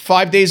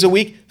 5 days a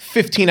week,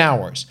 15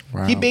 hours.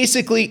 Wow. He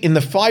basically, in the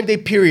 5-day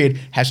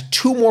period, has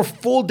 2 more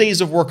full days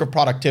of work of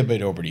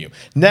productivity over to you.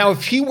 Now,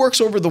 if he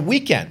works over the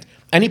weekend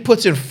and he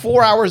puts in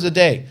 4 hours a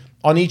day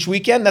on each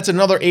weekend, that's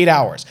another 8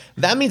 hours.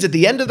 That means at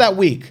the end of that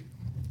week,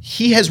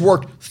 he has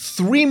worked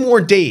 3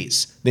 more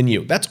days than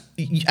you. That's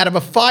out of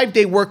a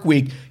 5-day work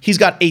week, he's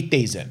got 8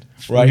 days in.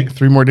 Right,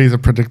 3 more days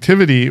of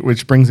productivity,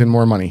 which brings in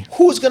more money.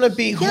 Who's gonna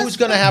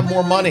have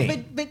more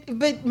money?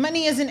 But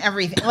money isn't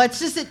everything. Let's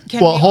just.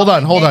 Hold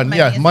on.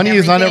 Yeah, money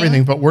is not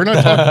everything. But we're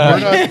not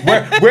talking.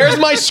 Where's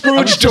my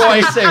Scrooge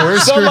toy?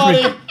 Where's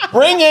Somebody Scrooge?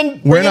 bring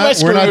in We're my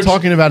Scrooge. not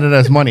talking about it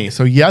as money.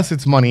 So yes,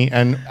 it's money,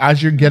 and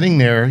as you're getting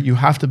there, you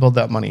have to build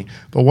that money.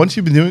 But once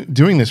you've been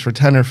doing this for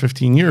 10 or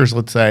 15 years,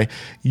 let's say,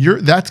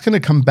 that's going to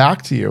come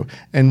back to you.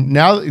 And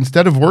now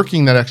instead of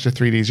working that extra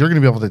 3 days, you're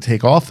going to be able to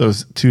take off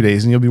those 2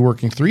 days, and you'll be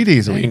working 3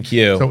 days a week. Thank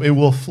you. So it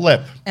will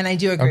flip. And I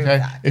do agree with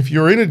that. If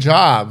you're in a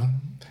job,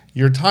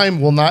 your time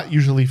will not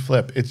usually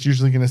flip. It's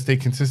usually going to stay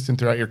consistent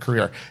throughout your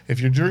career. If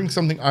you're doing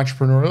something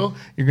entrepreneurial,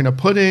 you're going to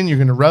put in, you're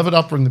going to rev it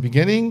up from the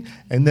beginning,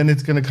 and then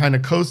it's going to kind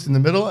of coast in the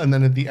middle, and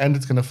then at the end,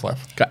 it's going to flip.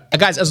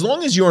 Guys, as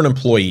long as you're an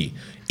employee,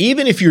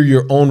 even if you're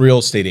your own real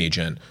estate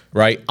agent,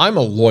 right? I'm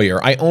a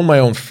lawyer. I own my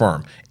own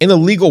firm. In the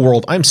legal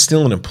world, I'm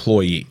still an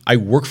employee. I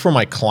work for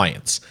my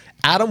clients.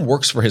 Adam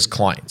works for his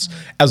clients.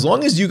 As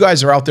long as you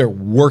guys are out there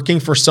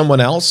working for someone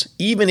else,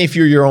 even if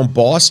you're your own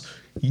boss,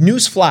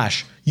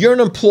 newsflash, you're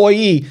an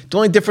employee. The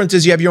only difference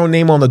is you have your own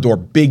name on the door.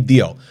 Big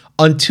deal.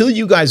 Until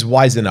you guys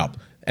wisen up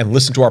and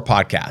listen to our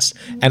podcast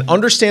and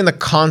understand the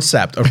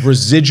concept of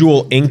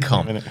residual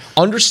income,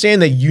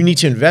 understand that you need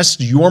to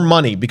invest your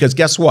money because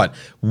guess what?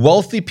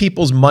 Wealthy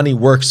people's money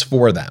works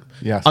for them.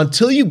 Yes.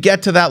 Until you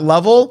get to that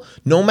level,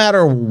 no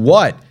matter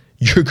what,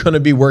 you're going to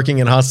be working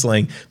and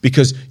hustling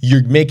because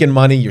you're making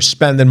money, you're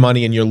spending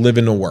money, and you're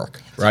living to work,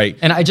 right?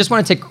 And I just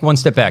want to take one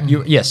step back.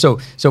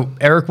 So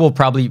Eric will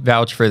probably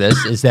vouch for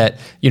this, is that,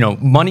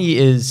 money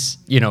is,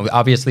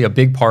 obviously a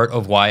big part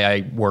of why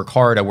I work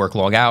hard, I work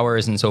long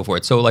hours and so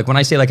forth. So like when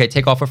I say like I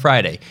take off a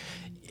Friday,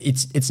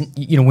 it's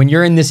when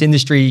you're in this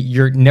industry,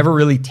 you're never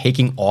really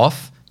taking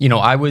off.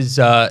 I was,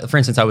 for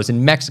instance, I was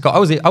in Mexico. I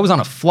was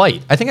on a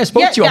flight. I think I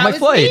spoke to you on my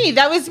flight.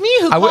 That was me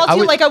who called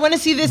you like, I want to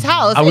see this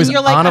house. I was and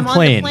you're like, on I'm a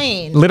plane, on the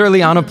plane.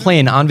 Literally on a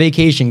plane, on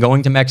vacation,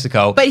 going to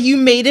Mexico. But you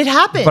made it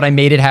happen. But I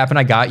made it happen.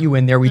 I got you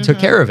in there. We took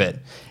care of it.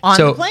 On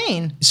the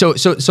plane. So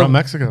from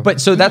Mexico.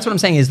 But so that's what I'm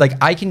saying is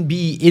like, I can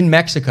be in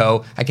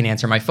Mexico. I can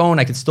answer my phone.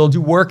 I can still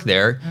do work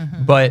there.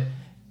 But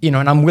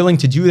and I'm willing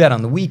to do that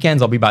on the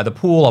weekends. I'll be by the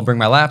pool. I'll bring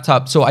my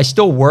laptop. So I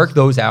still work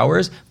those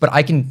hours, but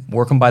I can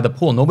work them by the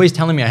pool. Nobody's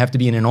telling me I have to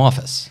be in an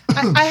office.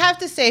 I have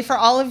to say for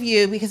all of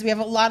you, because we have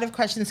a lot of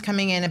questions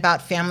coming in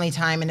about family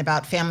time and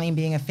about family and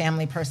being a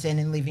family person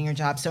and leaving your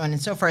job, so on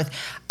and so forth.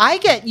 I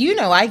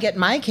get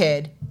my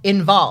kid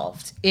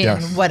involved in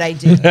what I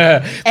do.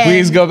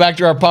 Please go back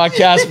to our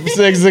podcast from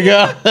 6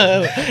 ago.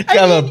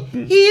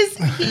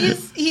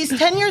 He's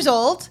 10 years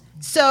old.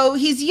 So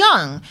he's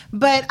young,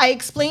 but I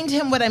explained to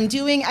him what I'm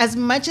doing as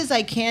much as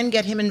I can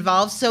get him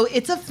involved. So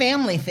it's a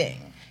family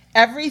thing.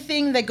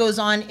 Everything that goes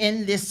on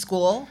in this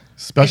school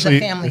is a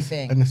family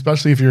thing. And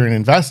especially if you're in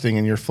investing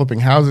and you're flipping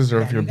houses or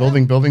if you're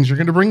building buildings, you're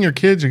going to bring your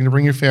kids, you're going to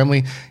bring your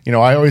family.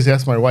 I always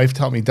ask my wife to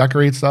help me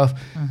decorate stuff.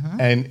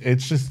 And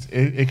it's just,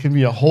 it can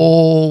be a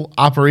whole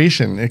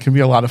operation. It can be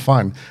a lot of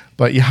fun.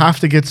 But you have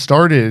to get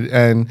started,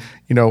 and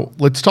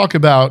let's talk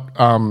about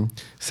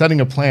setting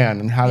a plan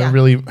and how to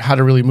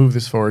really move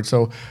this forward.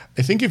 So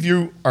I think if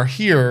you are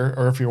here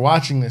or if you're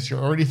watching this,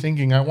 you're already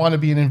thinking, I want to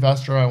be an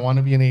investor, I want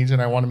to be an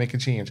agent, I want to make a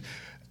change.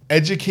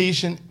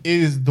 Education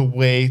is the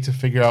way to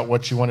figure out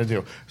what you want to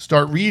do.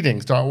 Start reading,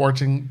 start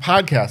watching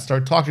podcasts,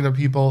 start talking to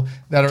people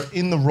that are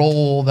in the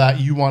role that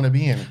you want to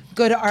be in.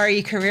 Go to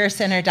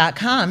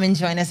recareercenter.com and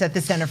join us at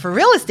the Center for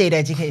Real Estate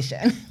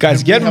Education.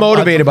 Guys, get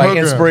motivated by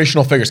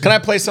inspirational figures. Can I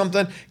play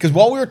something? Because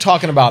while we were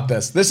talking about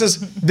this,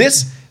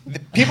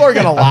 people are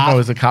going to laugh. Oh,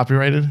 is it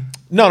copyrighted?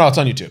 No, it's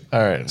on YouTube. All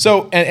right.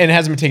 So, and it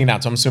hasn't been taken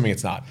down, so I'm assuming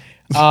it's not.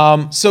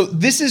 So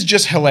this is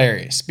just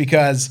hilarious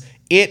because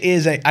it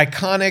is an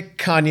iconic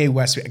Kanye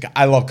West.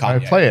 I love Kanye. All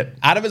right, play it.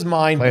 Out of his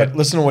mind, but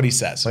listen to what he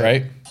says,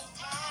 right?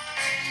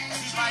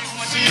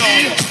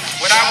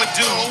 What I would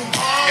do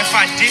if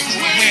I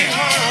didn't win.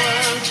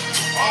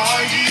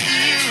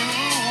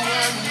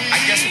 I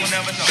guess we'll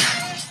never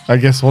know. I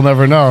guess we'll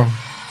never know.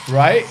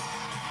 Right?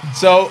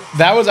 So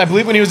that was, I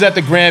believe, when he was at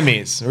the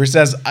Grammys, where he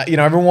says,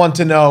 everyone wanted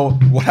to know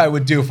what I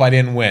would do if I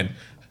didn't win.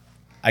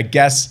 I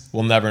guess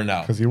we'll never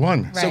know. Because you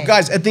won. Right. So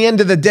guys, at the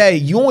end of the day,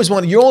 you're always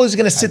going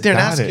to sit there and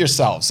got ask it.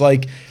 yourselves,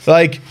 what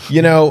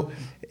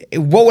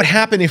would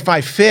happen if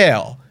I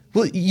fail?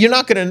 Well, you're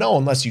not going to know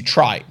unless you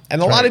try.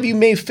 And a lot of you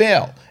may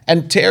fail.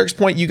 And to Eric's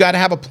point, you got to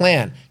have a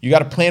plan. You got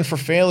to plan for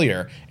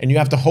failure, and you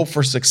have to hope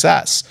for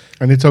success.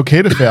 And it's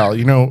okay to fail.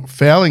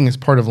 Failing is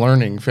part of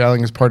learning.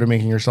 Failing is part of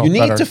making yourself You need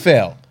better. to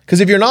fail. Because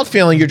if you're not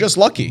failing, you're just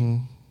lucky.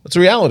 That's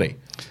reality.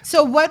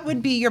 So what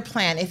would be your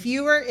plan if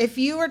you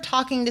were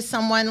talking to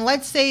someone?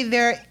 Let's say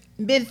they're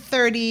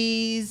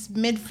mid-30s,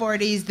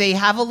 mid-40s. They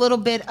have a little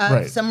bit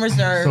of some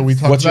reserves. So we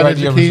talked What's your about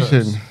idea of education.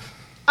 reserves?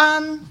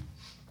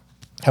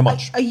 How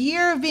much? A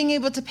year of being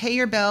able to pay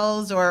your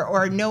bills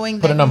or knowing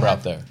Put that a number you have,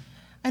 out there.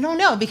 I don't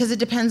know, because it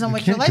depends on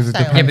what your can't, 'cause it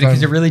lifestyle Yeah, is. but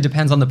because it really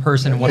depends on the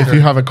person and what If their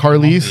you have a car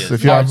monthly lease, is.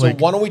 if you All right, have so like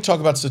why don't we talk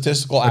about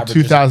statistical a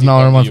averages?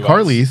 $2,000 a month in the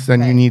car US? lease,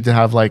 then you need to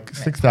have like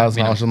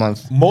 $6,000 a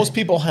month. Most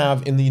people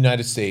have in the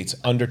United States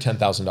under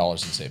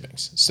 $10,000 in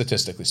savings,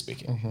 statistically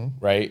speaking,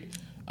 right?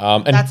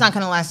 And That's not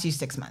going to last you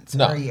 6 months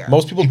no, or a year.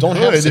 most people don't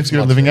have Good 6 if you're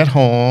months living for at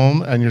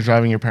home and you're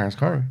driving your parents'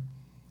 car.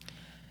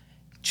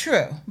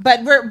 True,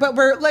 but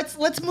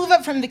let's move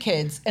up from the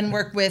kids and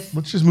work with.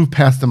 Let's just move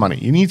past the money.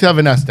 You need to have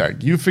a nest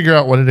egg. You figure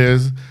out what it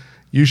is.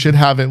 You should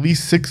have at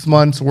least 6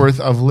 months worth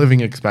of living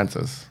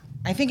expenses.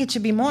 I think it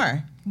should be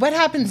more. What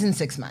happens in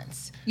 6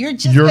 months? You're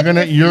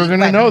Gonna your feet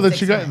wet know in that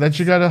 6 you got months. that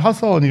you got to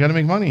hustle and you got to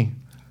make money.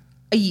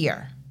 A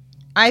year.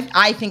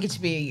 I think it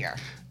should be a year.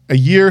 A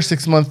year,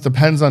 6 months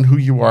depends on who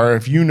you are.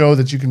 If you know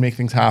that you can make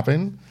things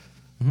happen,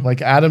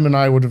 like Adam and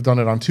I would have done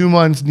it on 2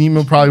 months.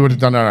 Nemo probably would have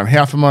done it on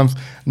half a month.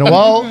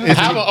 Noel is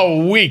Have a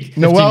week.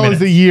 15 Noel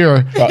minutes. is a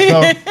year. So,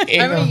 I'm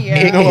a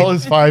year. Noel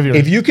is 5 years.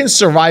 If you can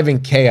survive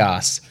in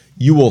chaos,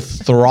 you will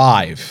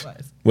thrive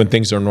when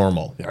things are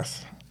normal,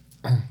 yes.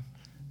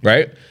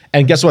 right?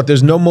 And guess what?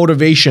 There's no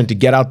motivation to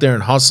get out there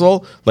and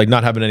hustle like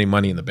not having any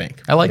money in the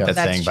bank. I like Yeah. that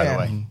That's saying, by the true.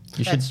 way.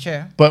 You should That's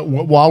true. But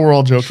while we're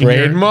all joking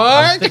here,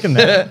 Trademark.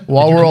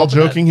 while we're all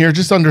joking here,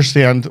 just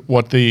understand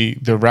what the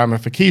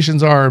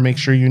ramifications are. Make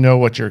sure you know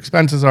what your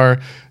expenses are.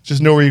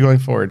 Just know where you're going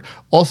forward.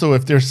 Also,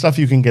 if there's stuff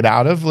you can get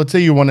out of, let's say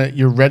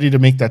you're ready to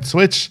make that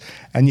switch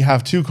and you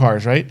have 2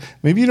 cars, right?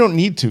 Maybe you don't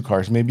need 2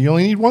 cars. Maybe you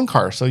only need 1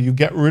 car. So you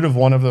get rid of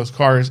one of those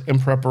cars in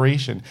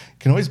preparation. You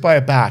can always buy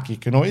it back. You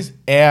can always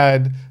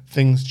add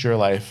things to your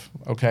life,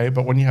 okay?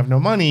 But when you have no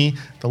money,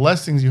 the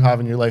less things you have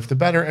in your life, the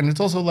better. And it's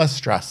also less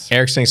stress.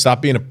 Eric's saying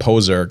stop being a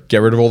poser.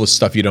 Get rid of all the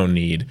stuff you don't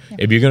need.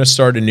 If you're going to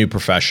start a new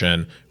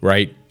profession,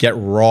 right, get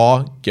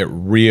raw, get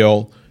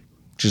real.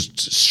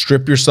 Just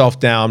strip yourself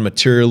down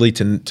materially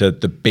to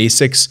the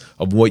basics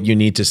of what you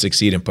need to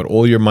succeed and put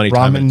all your money,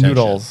 time, and Ramen attention.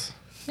 noodles.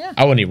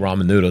 I wouldn't eat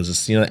ramen noodles.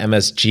 It's,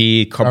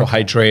 MSG,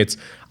 carbohydrates.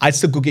 I'd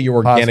still go get your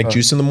organic Pasta.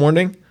 juice in the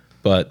morning,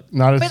 but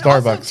Not at But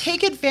Starbucks. also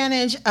take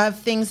advantage of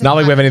things. not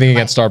like we have anything like-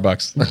 against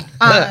Starbucks.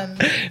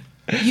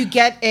 You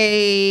get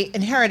a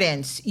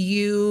inheritance.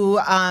 You're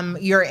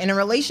in a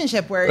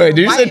relationship where. Wait,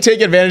 did you say wife-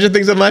 take advantage of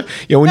things in life?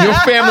 When your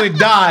family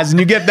dies and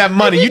you get that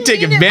money, you didn't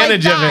take mean it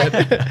advantage like of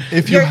it. that.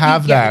 If you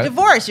have get that, a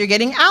divorce, you're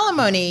getting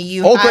alimony.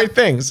 You All have- great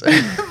things.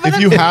 if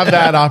you have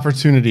that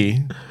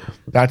opportunity,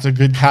 that's a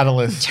good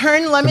catalyst.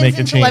 turn to lemons make a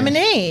into change.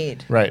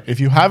 lemonade. Right.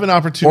 If you have an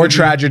opportunity, Or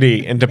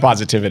tragedy into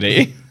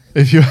positivity.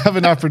 if you have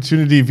an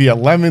opportunity via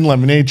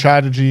lemonade,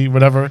 tragedy,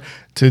 whatever,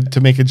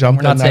 to make a jump.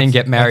 We're not saying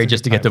get married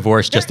just to get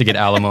divorced, just to get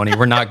alimony.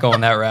 We're not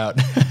going that route.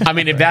 I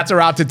mean, if that's a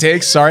route to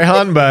take, sorry,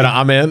 hon, but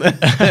I'm in.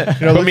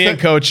 Put me in,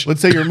 coach. Let's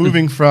say you're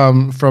moving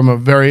from a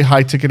very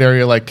high ticket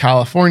area like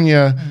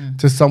California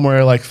to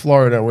somewhere like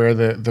Florida, where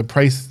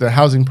the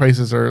housing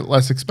prices are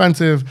less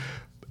expensive,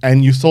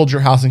 and you sold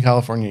your house in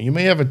California. You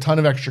may have a ton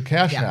of extra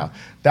cash Yeah. now.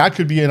 That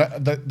could be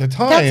the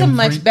time. That's a for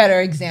much you- better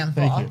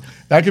example. Thank you.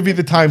 That could be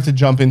the time to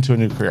jump into a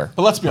new career.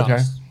 But let's be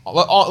honest.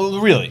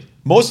 Really,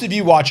 most of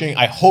you watching,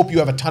 I hope you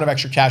have a ton of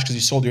extra cash because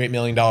you sold your $8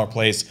 million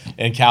place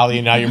in Cali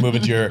and now you're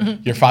moving to your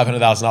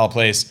 $500,000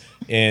 place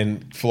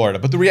in Florida.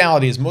 But the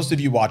reality is most of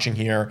you watching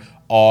here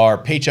are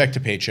paycheck to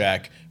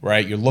paycheck,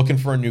 right? You're looking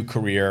for a new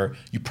career.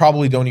 You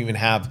probably don't even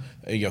have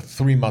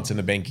 3 months in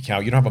the bank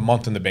account. You don't have a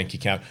month in the bank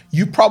account.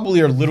 You probably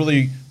are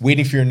literally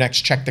waiting for your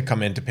next check to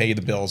come in to pay you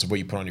the bills of what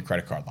you put on your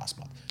credit card last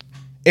month.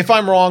 If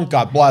I'm wrong,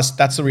 God bless.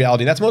 That's the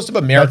reality. That's most of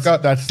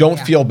America. Don't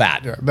feel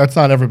bad. Yeah, that's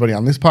not everybody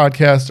on this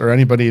podcast or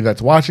anybody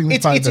that's watching this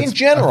podcast. It's in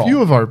general. A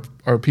few of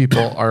our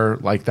people are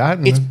like that.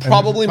 And It's and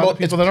probably there's a ton of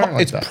people that aren't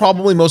like that.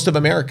 probably most of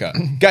America.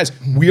 Guys,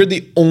 we're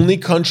the only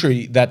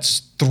country that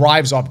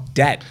thrives off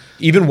debt.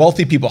 Even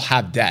wealthy people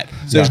have debt. So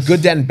Yes. there's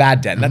good debt and bad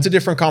debt. And that's a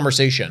different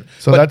conversation.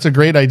 So that's a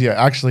great idea.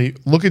 Actually,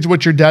 look at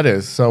what your debt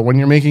is. So when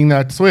you're making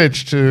that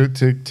switch to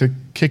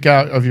kick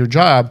out of your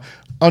job,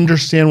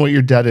 understand what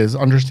your debt is,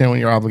 understand what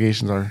your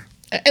obligations are.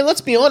 And let's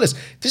be honest,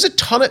 there's a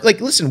ton of,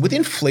 listen, with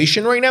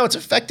inflation right now, it's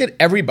affected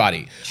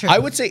everybody. True. I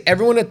would say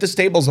everyone at this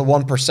table is a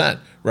 1%,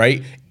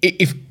 right?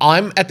 If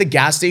I'm at the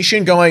gas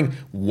station going,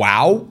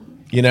 wow,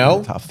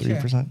 Top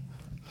 3%.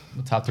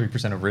 Top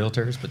 3% of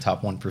realtors, but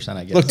top 1%,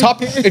 I guess. Look,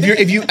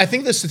 I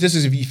think the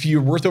statistics, if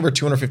you're worth over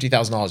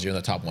 $250,000, you're in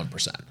the top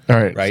 1%. All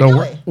right. Right. So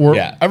Really?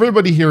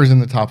 everybody here is in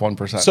the top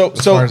 1%. So-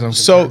 as far as I'm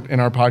so- concerned, in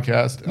our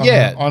podcast,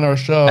 Yeah. on our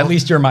show, At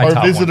least you're my our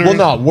top one. visitors,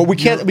 Well, no, we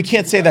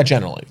can't say that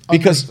generally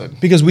Understood.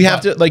 because we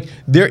have to like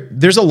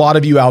there's a lot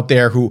of you out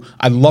there who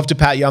I'd love to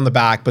pat you on the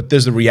back, but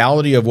there's the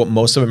reality of what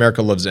most of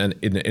America lives in,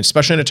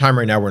 especially in a time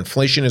right now where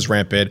inflation is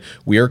rampant.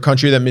 We are a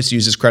country that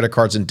misuses credit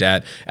cards and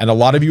debt, and a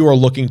lot of you are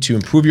looking to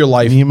improve your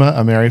life. Nima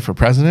Ameri for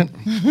president.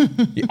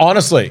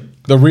 Honestly,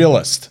 the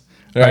realist.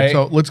 All right, Right.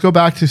 so let's go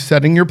back to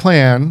setting your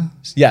plan.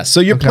 Yeah. So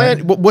your Okay. plan.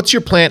 What's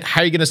your plan?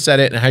 How are you going to set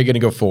it, and how are you going to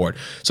go forward?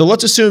 So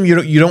let's assume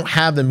you don't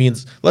have the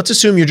means. Let's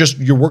assume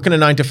you're working a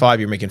 9 to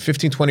 5. You're making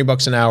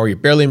 $15-20 an hour. You're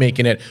barely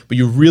making it, but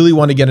you really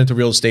want to get into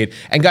real estate.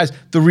 And guys,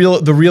 the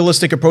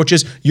realistic approach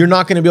is you're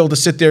not going to be able to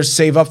sit there,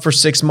 save up for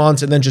 6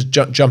 months, and then just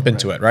jump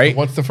into it, right?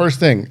 What's the first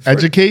thing?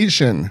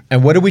 Education,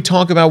 And what did we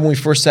talk about when we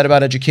first said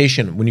about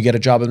education? When you get a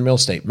job in real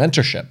estate,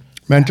 mentorship.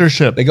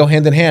 mentorship. They go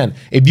hand in hand.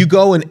 If you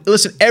go and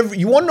listen,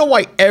 you want to know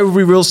why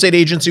every real estate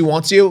agency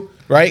wants you,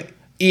 right?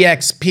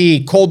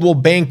 EXP, Coldwell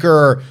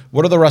Banker,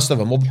 what are the rest of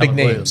them? Well, big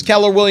names. Williams.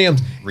 Keller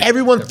Williams.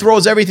 Everyone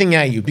throws everything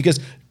at you because,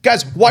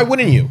 guys, why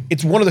wouldn't you?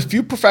 It's one of the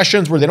few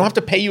professions where they don't have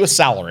to pay you a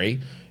salary.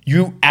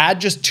 You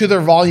add just to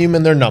their volume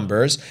and their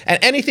numbers, and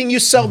anything you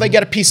sell, they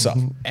get a piece of.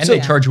 And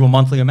they charge you a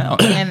monthly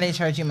amount. And they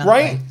charge you monthly.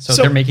 Right? So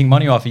they're making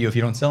money off of you if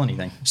you don't sell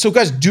anything. So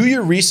guys, do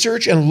your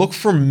research and look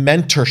for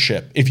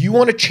mentorship. If you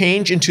want to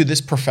change into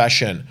this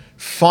profession,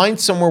 find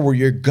somewhere where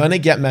you're gonna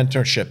get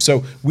mentorship.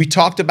 So we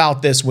talked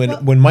about this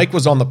when Mike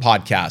was on the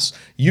podcast.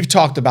 You've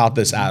talked about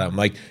this, Adam.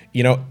 Like,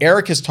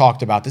 Eric has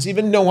talked about this.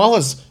 Even Noelle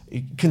has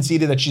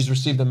conceded that she's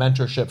received a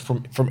mentorship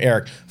from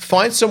Eric.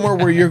 Find somewhere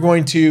where you're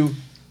going to.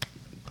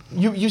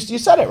 You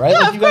said it, right? Yeah,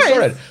 Like you guys of course.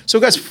 started. So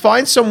guys,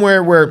 find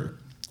somewhere where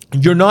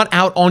you're not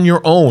out on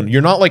your own.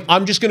 You're not like,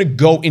 I'm just gonna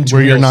go into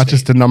where real you're not estate,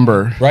 just a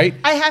number. right?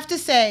 I have to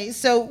say,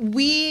 so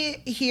we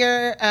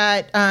here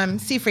at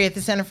CFRE at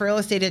the Center for Real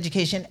Estate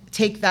Education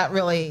take that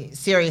really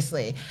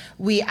seriously.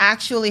 We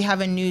actually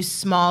have a new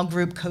small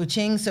group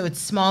coaching. So it's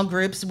small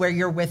groups where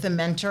you're with a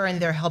mentor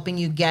and they're helping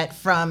you get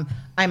from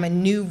I'm a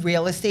new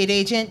real estate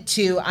agent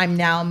to I'm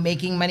now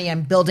making money,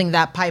 I'm building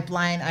that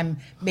pipeline, I'm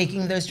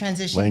making those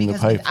transitions. Laying the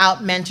Because pipe. without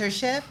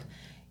mentorship,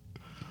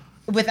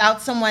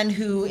 without someone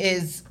who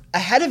is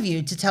ahead of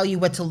you to tell you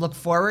what to look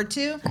forward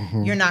to,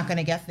 you're not going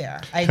to get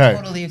there. I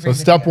totally agree So with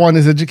step you. 1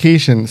 is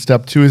education.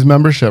 Step 2 is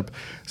membership.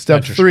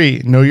 Step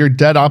 3, know your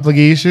debt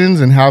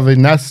obligations and have a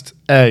nest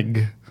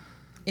egg.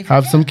 If you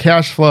Have can. some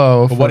cash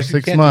flow But for what if you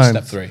 6 can't months.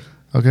 do step 3?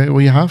 Okay,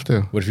 well you have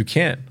to. What if you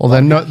can't? Well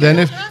then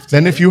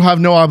if you have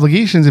no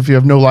obligations, if you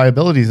have no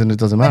liabilities, then it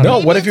doesn't matter. No,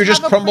 Maybe what if you're it's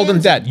just have a crumbled in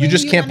plan debt? to You when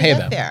just you can't wanna pay get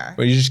them. there.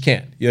 Or you just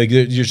can't. You're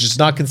just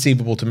not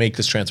conceivable to make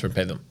this transfer and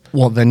pay them.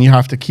 Well, then you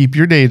have to keep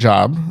your day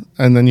job,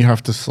 and then you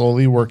have to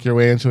slowly work your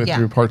way into it Yeah.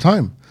 through part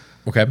time,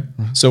 Okay.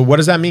 So what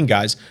does that mean,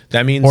 guys?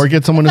 That means or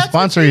get someone to That's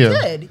what sponsor you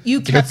you. did. You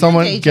Get kept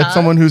someone your day get job.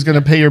 someone who's going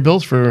to pay your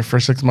bills for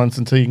 6 months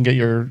until you can get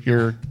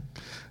your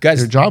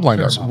guys, job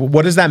lined up.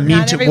 what does that mean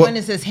Not to everyone what,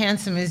 is as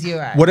handsome as you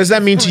are. what does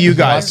that mean to you A lot of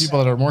guys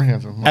people that are more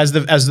handsome. as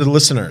the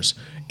listeners?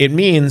 It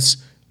means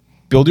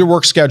build your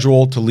work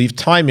schedule to leave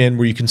time in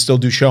where you can still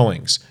do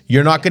showings.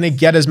 You're not going to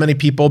get as many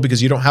people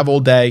because you don't have all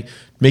day.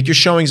 Make your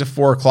showings at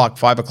 4 o'clock,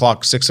 5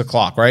 o'clock, 6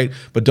 o'clock, right?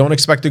 But don't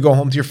expect to go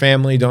home to your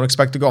family. Don't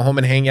expect to go home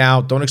and hang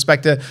out. Don't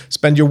expect to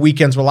spend your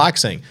weekends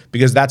relaxing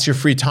because that's your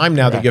free time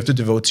now that you have to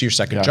devote to your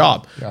second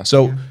job. Yeah.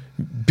 So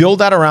build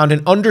that around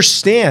and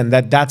understand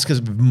that that's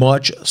a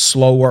much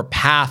slower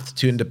path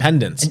to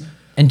independence.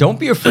 And don't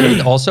be afraid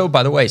also,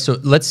 by the way. So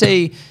let's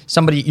say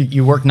somebody,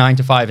 you work 9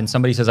 to 5 and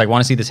somebody says, I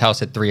want to see this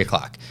house at 3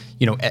 o'clock.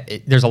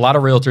 There's a lot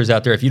of realtors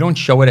out there. If you don't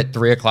show it at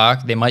 3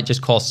 o'clock, they might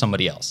just call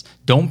somebody else.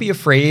 Don't be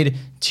afraid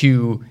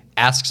to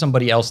ask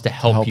somebody else to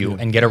help you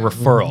and get a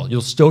referral.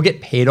 You'll still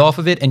get paid off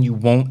of it and you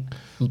won't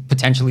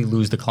potentially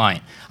lose the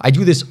client. I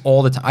do this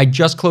all the time. I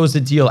just closed a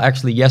deal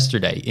actually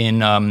yesterday in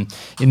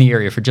the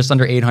area for just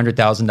under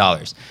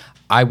 $800,000.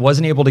 I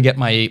wasn't able to get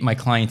my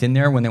client in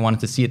there when they wanted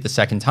to see it the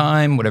second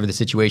time, whatever the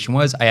situation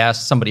was. I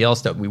asked somebody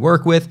else that we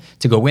work with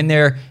to go in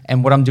there,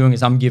 and what I'm doing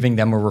is I'm giving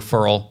them a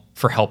referral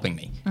for helping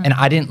me. And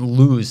I didn't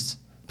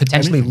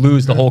potentially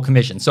lose the whole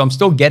commission. So I'm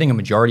still getting a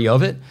majority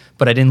of it,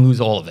 but I didn't lose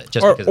all of it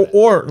just because of it.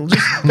 Or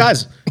just,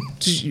 guys,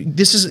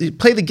 this is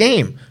play the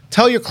game.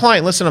 Tell your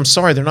client, listen, I'm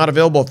sorry, they're not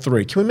available at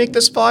 3. Can we make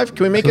this 5?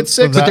 Can we make it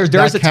 6? that- But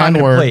there is a time and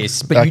a work.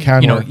 place. But That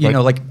can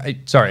work,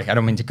 sorry, I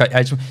don't mean to cut.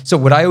 So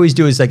what I always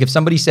do is like if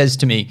somebody says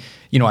to me,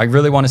 I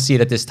really want to see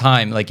it at this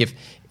time. Like if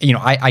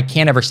I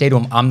can't ever say to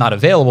them I'm not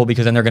available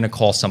because then they're going to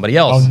call somebody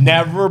else. I'll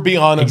never be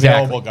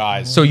unavailable, Exactly.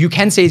 guys. So you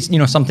can say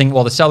something.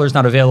 Well, the seller's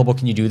not available.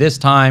 Can you do this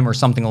time or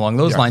something along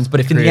those lines? But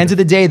if in the end of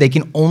the day they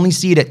can only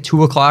see it at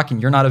 2 o'clock and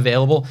you're not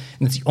available,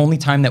 and it's the only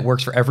time that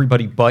works for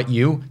everybody but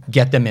you,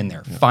 get them in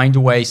there. Find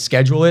a way,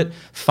 schedule it.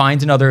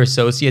 Find another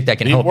associate that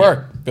can Need help you.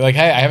 work. Be like,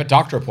 hey, I have a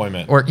doctor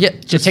appointment. Or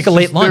just take a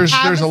late lunch.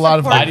 Have There's a a lot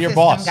of support lie to your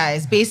system, boss.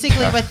 guys.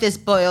 Basically, what this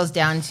boils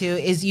down to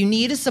is you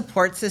need a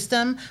support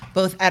system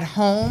both at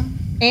home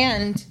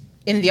and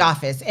in the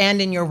office and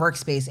in your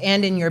workspace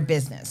and in your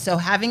business. So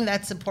having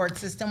that support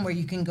system where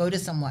you can go to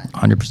someone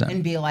 100%.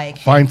 and be like,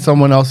 hey, Find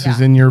someone else who's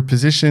Yeah. in your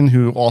position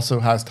who also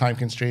has time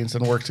constraints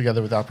and work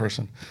together with that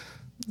person.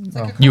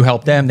 You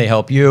help them, they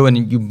help you,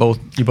 and you both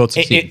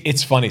succeed.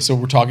 It's funny. So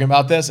we're talking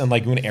about this, and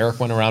like when Eric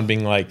went around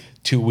being like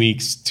 2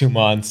 weeks, 2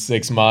 months,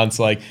 6 months,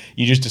 like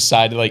you just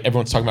decided, like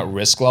everyone's talking about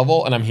risk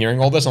level, and I'm hearing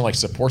all this. I'm like,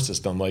 support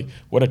system. Like,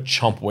 what a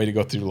chump way to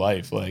go through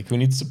life. Like, who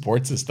needs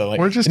support system? Like,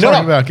 We're just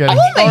talking about getting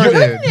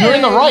started. You're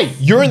in the right.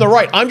 You're in the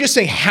right. I'm just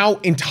saying how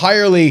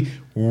entirely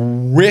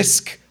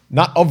risk,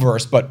 not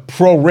averse, but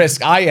pro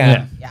risk I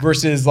am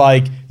versus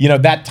like,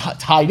 that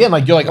tied in.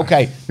 Like, you're like,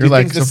 okay. You're do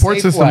like, things the support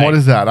safe system, way. what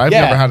is that? I've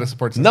never had a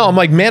support system. No, I'm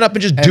like, man up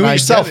and just do it I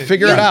yourself. get it.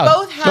 Figure you it out.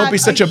 both have Don't be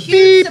such a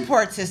huge beep.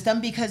 support system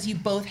because you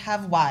both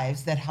have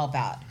wives that help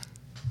out.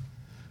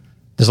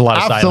 There's a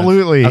lot of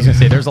Absolutely. silence. I was going to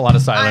say, there's a lot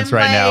of silence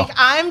right now.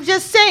 I'm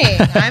just saying,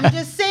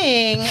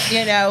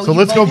 So you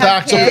let's go both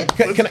back have to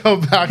kids. let's go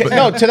back.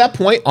 No, to that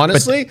point,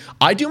 honestly,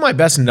 I do my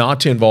best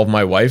not to involve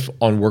my wife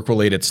on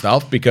work-related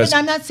stuff because. And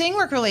I'm not saying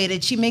work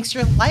related. She makes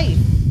your life.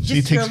 She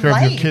Just takes your care of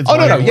life. your kids. Oh no,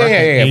 while no, you're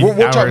yeah. working.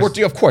 We're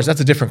talking. Of course,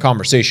 that's a different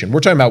conversation. We're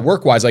talking about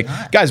work-wise. Like,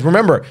 guys,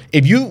 remember,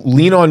 if you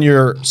lean on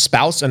your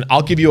spouse, and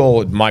I'll give you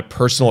all my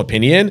personal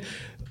opinion,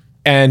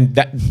 and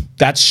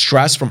that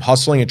stress from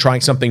hustling and trying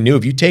something new,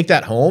 if you take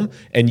that home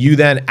and you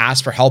then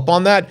ask for help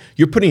on that,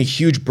 you're putting a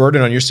huge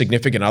burden on your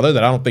significant other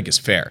that I don't think is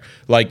fair.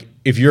 Like,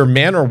 if you're a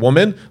man or a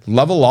woman,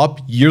 level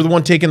up. You're the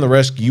one taking the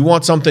risk. You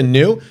want something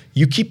new.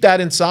 You keep that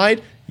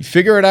inside. You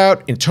figure it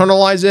out,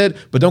 internalize it,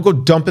 but don't go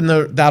dumping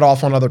that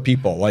off on other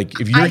people.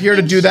 Like, if you're I here to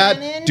think do Shannon-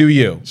 that, do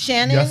you.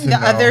 Shannon, Yes and the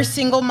no. other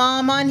single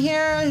mom on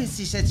here,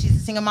 she said she's a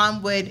single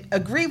mom, would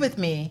agree with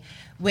me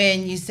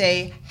when you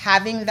say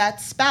having that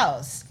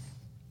spouse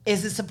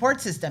is a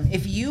support system.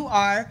 If you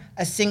are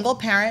a single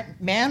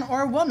parent, man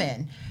or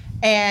woman,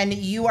 and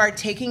you are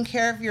taking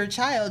care of your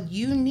child,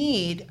 you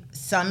need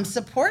some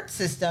support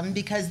system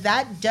because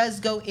that does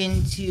go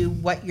into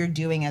what you're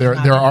doing as an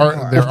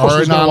entrepreneur. There Of course, are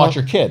who's gonna anom- watch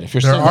your kid if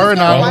you're there single? are Who's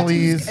gonna watch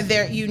anomalies. these-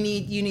 there, you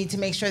need to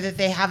make sure that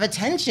they have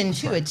attention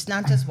too. It's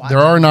not just watching.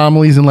 There are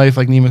anomalies in life,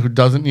 like Nima, who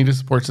doesn't need a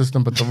support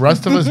system, but the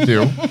rest of us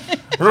do.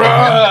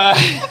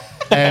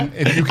 And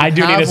if you can I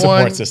do need have a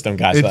support one, system,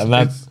 guys. it's- I'm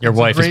not- it's- Your it's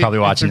a wife is great- probably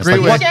watching it's a this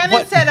great like, way-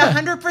 Shannon said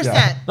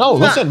 100%. No,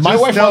 listen, my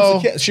Just wife know-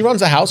 runs the kid. She runs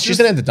the house. She's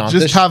an endodontist.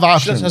 Just have She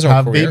options. has her own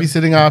Have career.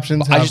 babysitting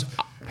options. I Have, just-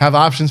 have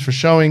options for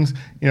showings.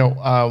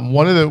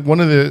 One of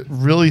the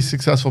really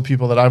successful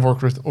people that I've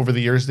worked with over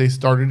the years, they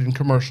started in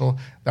commercial.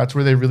 That's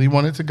where they really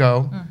wanted to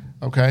go.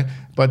 Okay,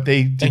 but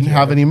they didn't you,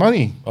 have Eric. any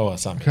money. Oh,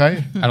 that's not me.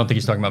 Okay. I don't think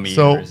he's talking about me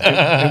So either. is he?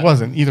 it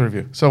wasn't either of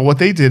you. So what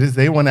they did is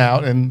they went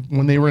out, and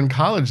when they were in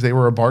college, they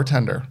were a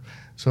bartender.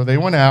 So they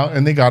went out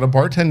and they got a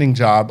bartending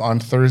job on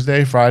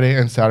Thursday, Friday,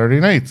 and Saturday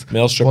nights.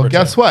 Male stripper Well,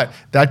 guess too. what?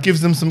 That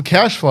gives them some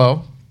cash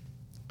flow,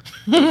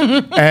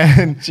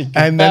 and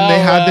then they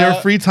had their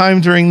free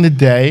time during the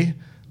day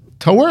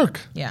to work.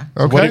 Yeah.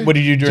 Okay. what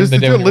did you do during Just the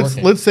to day do- when you're let's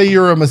working? let's say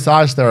you're a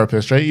massage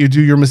therapist, right? You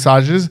do your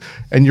massages,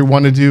 and you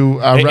want to do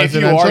If you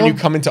residential. are and you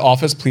come into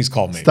office, please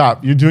call me.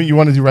 Stop. You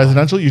want to do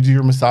residential, you do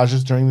your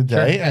massages during the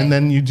day, Sure. and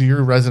then you do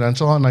your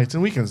residential on nights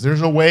and weekends.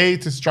 There's a way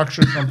to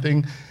structure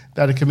something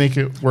that it can make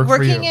it work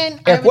for you. Working in,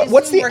 Eric, I would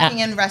what's assume the working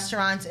in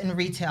restaurants and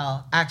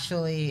retail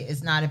actually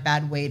is not a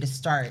bad way to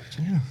start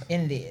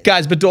in these.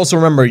 Guys, but also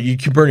remember, you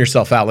can burn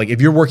yourself out. Like,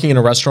 if you're working in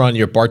a restaurant and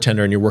you're a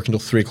bartender and you're working till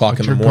 3 o'clock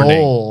in the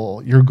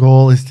morning. Your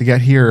goal is to get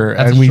here.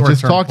 That's and a we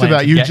just short-term talked plan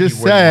about, to you get just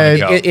you where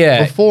you wanna said go.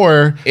 Yeah.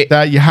 before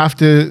that you have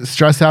to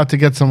stress out to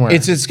get somewhere.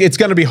 It's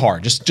going to be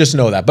hard. Just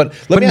know that. But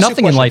let But me ask you a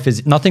nothing in question. life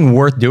is nothing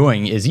worth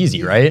doing is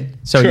easy, right?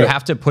 So True. you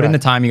have to put in the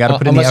time. You got to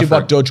put in the Unless you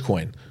effort. bought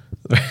Dogecoin.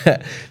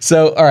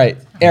 So, all right,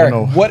 Eric,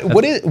 know.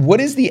 what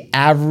is the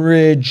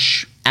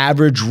average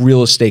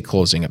real estate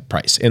closing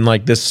price in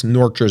like this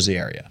North Jersey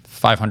area?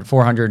 500,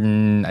 400,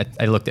 and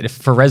I looked at it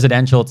for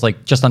residential. It's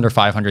like just under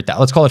 500,000.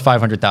 Let's call it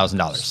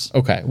 $500,000.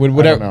 Okay,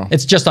 whatever. know.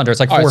 It's just under. It's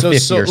like All right,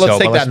 450 so or so. let's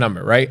take but that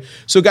number, right?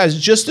 So, guys,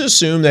 just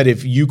assume that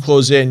if you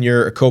close it and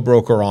you're a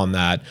co-broker on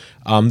that,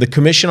 the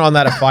commission on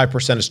that at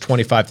 5% is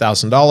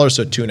 $25,000.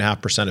 So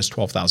 2.5% is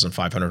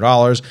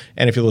 $12,500.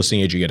 And if you're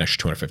listing agent, you get an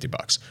extra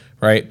 $250,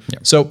 right?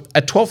 So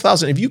at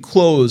 $12,000, if you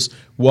close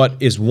what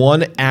is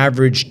one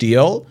average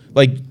deal,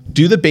 like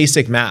do the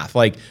basic math,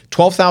 like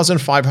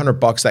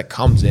 $12,500 that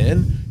comes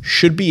in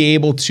should be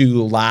able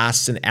to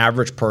last an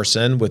average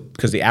person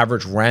because the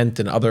average rent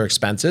and other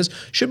expenses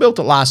should be able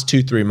to last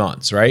 2-3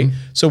 months, right?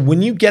 So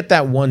when you get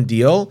that one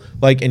deal,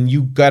 like, and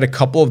you got a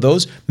couple of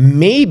those,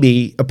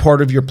 maybe a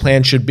part of your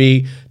plan should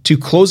be to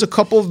close a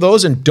couple of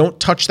those and don't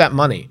touch that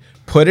money.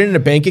 Put it in a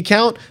bank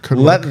account,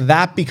 let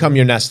that become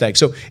your nest egg.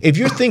 So if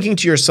you're thinking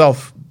to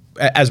yourself,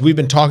 as we've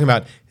been talking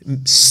about,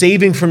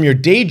 saving from your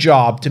day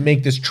job to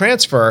make this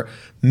transfer,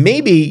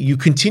 maybe you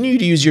continue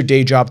to use your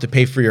day job to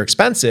pay for your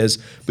expenses,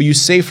 but you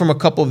save from a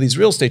couple of these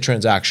real estate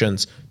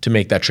transactions to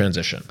make that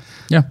transition.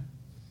 Yeah.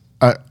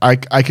 I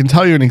can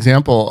tell you an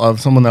example of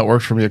someone that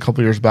worked for me a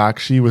couple years back.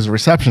 She was a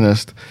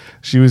receptionist.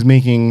 She was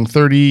making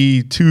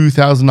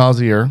 $32,000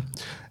 a year.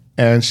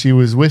 And she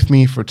was with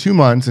me for 2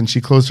 months, and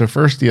she closed her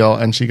first deal,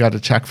 and she got a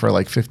check for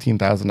like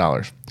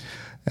 $15,000.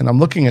 And I'm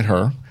looking at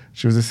her.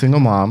 She was a single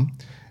mom,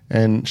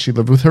 and she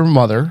lived with her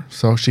mother,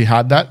 so she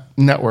had that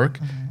network.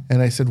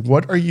 And I said,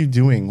 what are you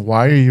doing?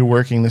 Why are you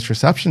working this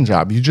reception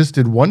job? You just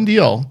did one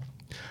deal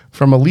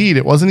from a lead.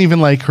 It wasn't even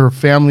like her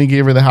family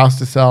gave her the house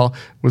to sell.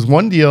 It was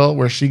one deal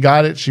where she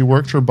got it. She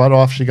worked her butt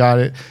off. She got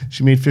it.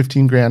 She made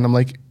 15 grand. I'm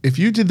like, if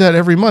you did that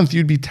every month,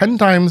 you'd be 10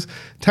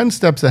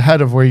 steps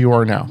ahead of where you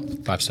are now.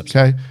 5 steps.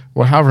 Okay.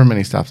 Well, however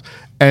many steps.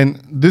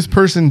 And this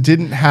person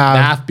didn't have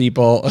Math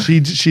people. She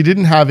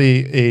didn't have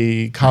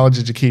a college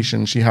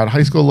education. She had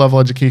high school level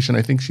education.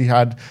 I think she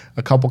had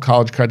a couple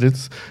college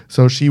credits.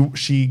 So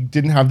she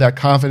didn't have that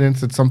confidence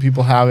that some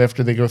people have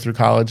after they go through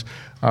college.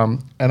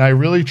 And I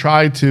really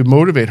tried to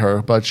motivate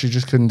her, but she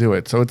just couldn't do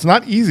it. So it's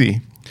not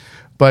easy.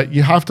 But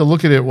you have to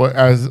look at it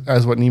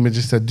as what Nima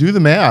just said. Do the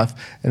math.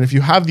 And if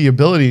you have the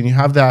ability and you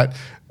have that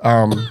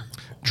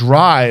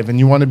drive and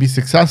you want to be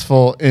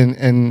successful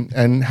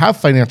and have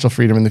financial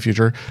freedom in the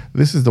future,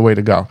 this is the way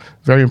to go.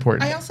 Very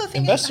important. I also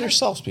think Invest in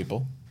yourselves,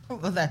 people.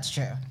 Well, that's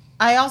true.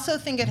 I also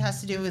think it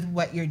has to do with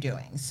what you're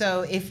doing.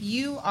 So if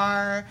you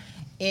are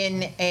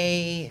in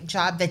a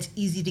job that's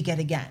easy to get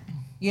again,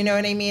 you know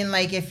what I mean?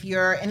 Like if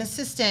you're an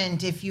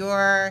assistant, if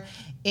you're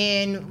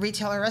in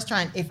retail or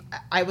restaurant, if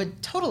I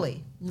would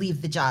totally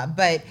leave the job.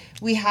 But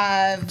we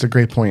have It's a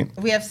great point.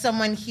 we have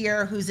someone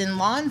here who's in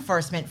law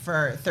enforcement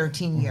for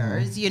 13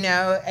 years, you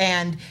know,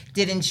 and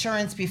did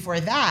insurance before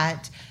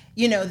that.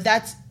 You know,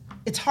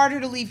 it's harder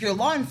to leave your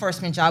law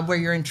enforcement job where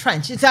you're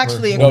entrenched. It's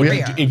actually a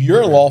career. If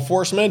you're in law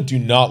enforcement, do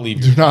not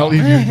leave your Do not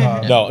leave your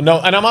job. No,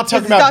 and I'm not talking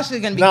It's about. actually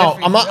gonna be no, good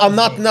for I'm you not. in I'm real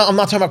not. estate. No, I'm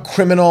not talking about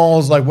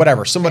criminals. Like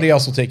whatever, somebody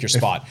else will take your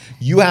spot.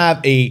 You have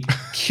a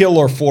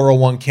killer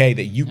 401k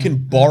that you can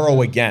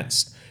borrow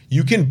against.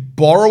 You can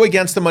borrow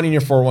against the money in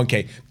your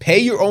 401k. Pay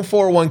your own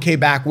 401k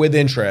back with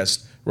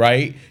interest.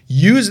 Right.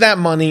 Use that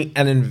money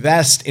and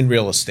invest in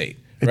real estate.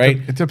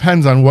 Right. It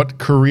depends on what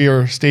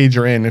career stage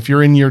you're in. If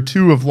you're in year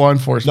 2 of law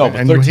enforcement No,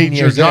 but and you 13 hate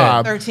your years in.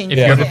 job, 13 If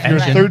years. you have a if you're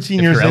pension, 13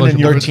 if years you're in and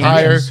you eligible,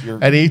 retire 13 years,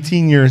 you're- at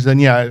 18 years, then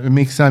yeah, it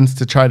makes sense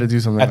to try to do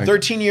something At like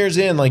 13 years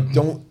in, like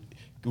don't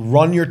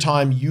run your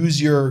time.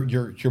 Use your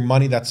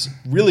money. That's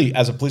really,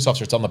 as a police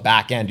officer, it's on the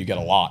back end. You get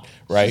a lot,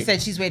 right? She said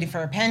she's waiting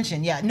for a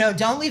pension. Yeah, no,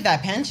 don't leave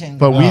that pension.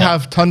 But we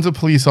have tons of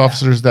police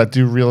officers that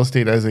do real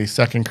estate as a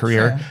second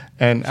career. Sure.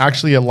 And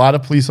actually, a lot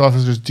of police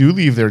officers do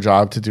leave their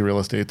job to do real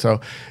estate.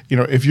 So, you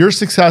know, if you're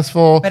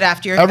successful, But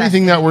after you're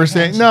everything vested that we're in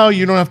saying, pension. no,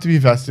 you don't have to be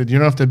vested. You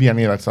don't have to be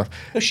any of that stuff.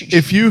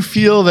 If you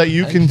feel that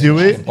you can do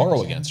it,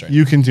 Borrow against, right?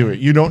 you can do it.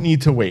 You don't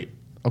need to wait.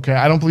 Okay,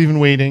 I don't believe in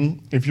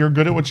waiting. If you're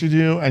good at what you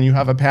do and you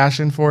have a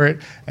passion for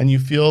it and you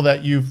feel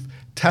that you've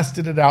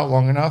tested it out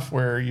long enough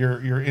where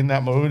you're in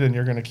that mode and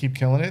you're going to keep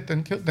killing it,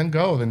 then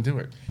do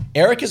it.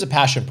 Eric is a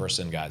passion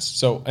person, guys.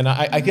 So, and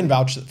I can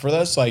vouch for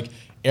this. Like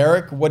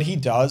Eric, what he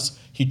does,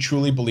 he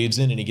truly believes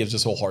in and he gives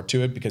his whole heart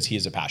to it because he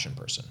is a passion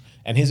person.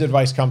 And his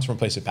advice comes from a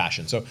place of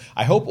passion. So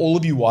I hope all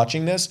of you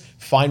watching this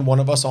find one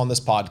of us on this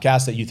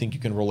podcast that you think you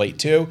can relate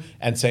to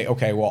and say,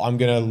 okay, well, I'm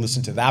going to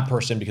listen to that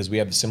person because we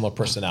have similar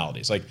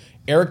personalities. Like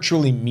Eric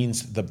truly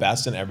means the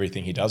best in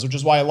everything he does, which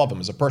is why I love him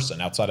as a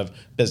person outside of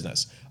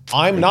business.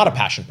 I'm not a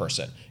passion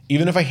person.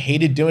 Even if I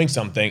hated doing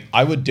something,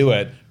 I would do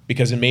it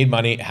because it made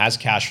money, it has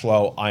cash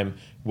flow. I'm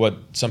what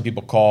some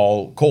people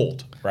call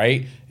cold,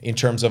 right? In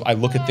terms of I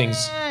look at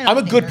things. I don't I'm a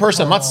think good you're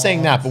person. I'm not cold.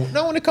 saying that, but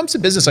no, when it comes to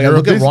business, like I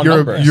look at raw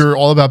numbers. You're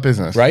all about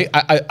business, right?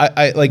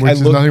 I like. Which I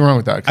is look, nothing wrong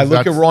with that, 'cause I look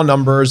at that's- raw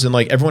numbers and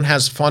like everyone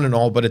has fun and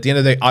all, but at the end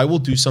of the day, I will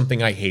do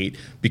something I hate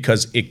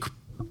because it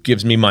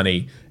gives me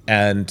money.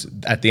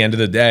 And at the end of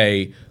the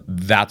day,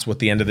 that's what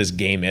the end of this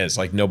game is.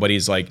 Like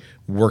nobody's like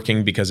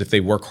working because if they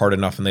work hard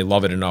enough and they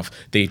love it enough,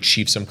 they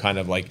achieve some kind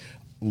of like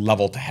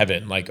level to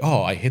heaven. Like,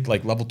 oh, I hit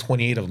like level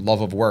 28 of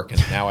love of work, and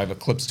now I've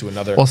eclipsed to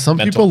another. Well, some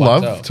mental people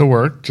love plateau. to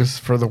work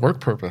just for the work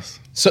purpose.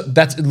 So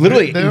that's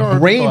literally There are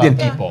ingrained people in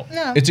out people.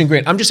 Yeah. It's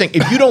ingrained. I'm just saying,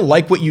 if you don't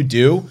like what you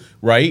do,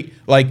 right?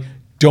 Like,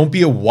 don't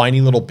be a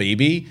whiny little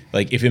baby.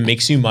 Like, if it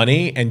makes you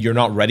money and you're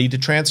not ready to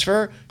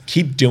transfer,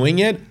 keep doing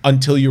it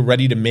until you're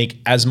ready to make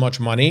as much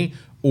money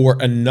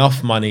or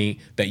enough money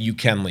that you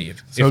can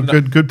leave. So If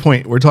not- good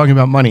point. We're talking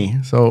about money.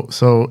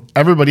 So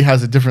everybody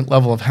has a different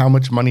level of how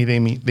much money they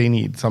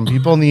need. Some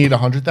people need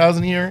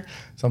 100,000 a year.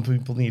 Some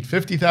people need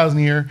 50,000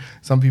 a year.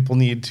 Some people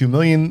need 2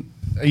 million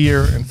a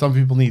year, and some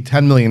people need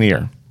 10 million a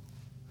year.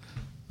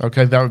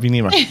 Okay, that would be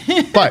Nima.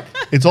 But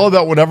it's all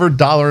about whatever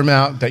dollar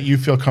amount that you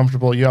feel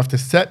comfortable. You have to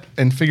set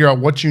and figure out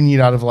what you need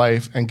out of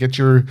life and get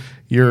your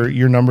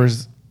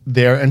numbers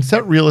there and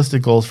set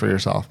realistic goals for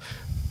yourself.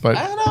 But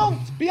I don't know.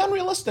 Be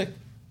unrealistic.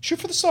 Shoot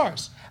for the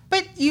stars.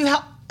 But you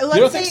have.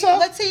 don't think so?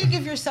 Let's say you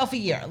give yourself a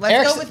year.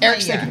 Let's go with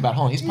Eric's my year. thinking about.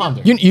 Hold on, he's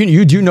pondering.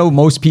 You do know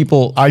most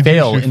people I do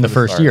fail shoot in the for the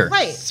first stars. year.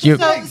 Right. You-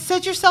 So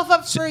set yourself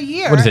up for a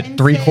year. what is it? and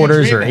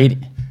 3/4 say- or 80?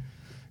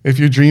 if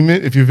you dream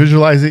it, if you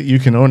visualize it, you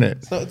can own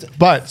it. So it's-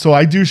 But so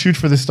I do shoot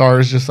for the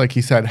stars, just like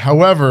he said.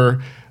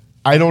 However,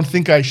 I don't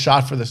think I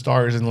shot for the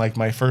stars in like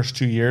my first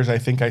 2 years. I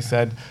think I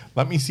said,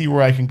 let me see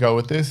where I can go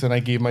with this. And I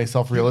gave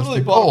myself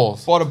realistic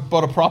goals.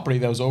 Bought a property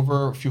that was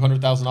over a few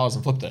 $100,000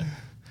 and flipped it.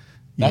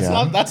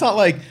 That's not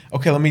like,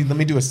 okay, let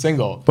me do a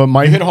single. But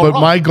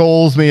my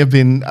goals may have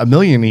been $1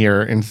 million a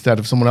year instead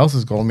of someone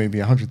else's goal, maybe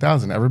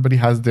 100,000. Everybody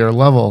has their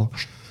level.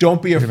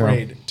 Don't be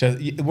afraid.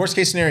 Worst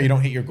case scenario, you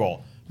don't hit your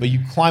goal, but you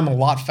climb a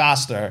lot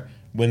faster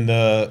when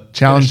the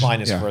finish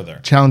line is further.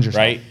 Challenge yourself.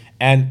 Right?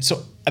 And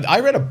so I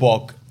read a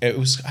book. It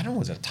was, I don't know,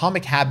 was it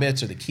Atomic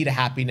Habits or The Key to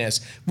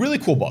Happiness? Really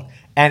cool book.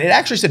 And it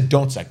actually said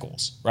don't set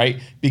goals,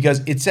 right?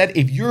 Because it said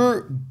if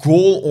you're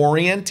goal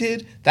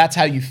oriented, that's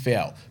how you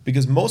fail.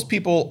 Because most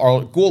people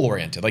are goal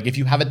oriented. Like if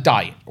you have a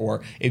diet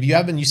or if you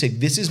have and you say,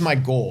 this is my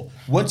goal,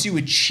 once you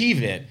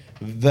achieve it,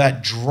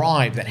 that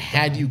drive that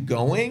had you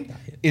going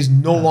is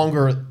no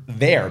longer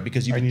there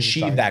because you've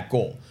achieved that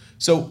goal.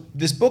 So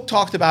this book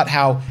talked about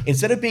how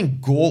instead of being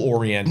goal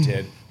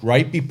oriented,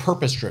 right, be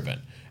purpose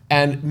driven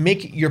and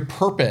make your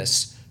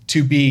purpose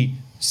to be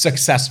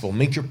successful.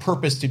 Make your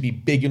purpose to be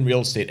big in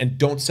real estate and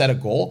don't set a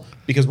goal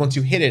because once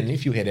you hit it, and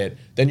if you hit it,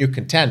 then you're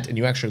content and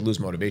you actually lose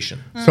motivation.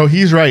 So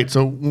he's right.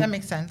 So that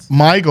makes sense.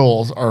 My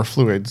goals are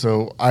fluid.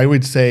 So I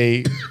would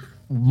say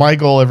my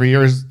goal every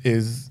year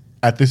is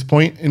at this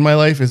point in my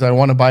life is I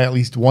want to buy at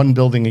least one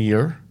building a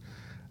year.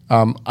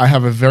 I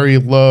have a very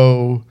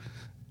low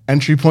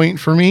entry point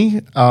for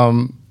me.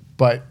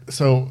 But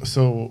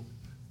so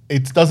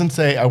it doesn't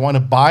say I want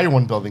to buy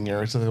one building a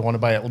year. It says I want to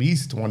buy at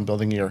least one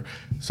building a year.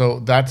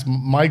 So that's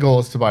my goal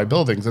is to buy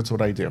buildings. That's what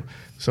I do.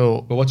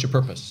 So, but what's your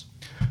purpose?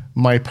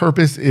 My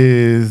purpose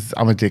is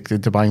I'm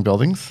addicted to buying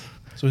buildings.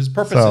 So his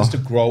purpose is to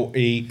grow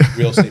a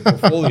real estate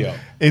portfolio.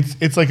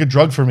 It's like a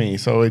drug for me.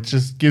 So it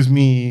just gives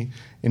me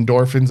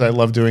endorphins. I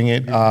love doing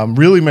it.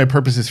 Really, my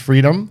purpose is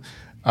freedom,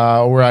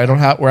 where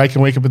I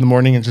can wake up in the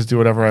morning and just do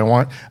whatever I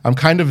want. I'm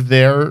kind of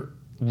there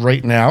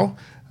right now.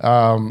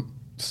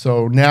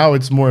 So now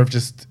it's more of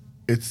just.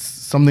 It's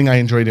something I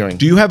enjoy doing.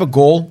 Do you have a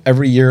goal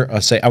every year?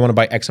 Say, I want to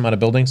buy X amount of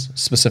buildings,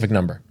 specific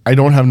number? I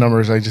don't have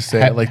numbers. I just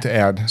say I like to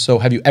add. So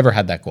have you ever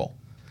had that goal?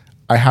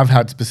 I have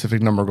had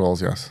specific number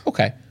goals, yes.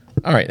 Okay.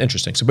 All right.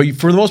 Interesting. So, but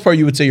for the most part,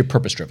 you would say you're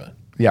purpose driven.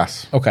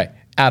 Yes. Okay.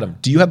 Adam,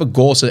 do you have a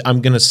goal? So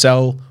I'm going to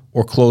sell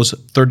or close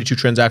 32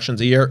 transactions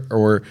a year?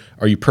 Or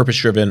are you purpose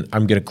driven?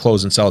 I'm going to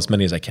close and sell as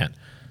many as I can.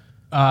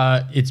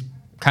 It's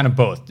kind of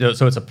both.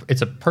 So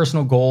it's a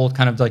personal goal,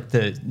 kind of like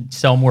to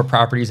sell more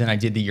properties than I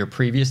did the year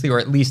previously, or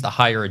at least a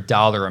higher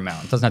dollar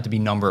amount. It doesn't have to be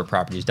number of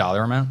properties,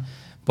 dollar amount.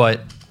 But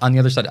on the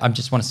other side, I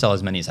just want to sell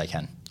as many as I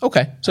can.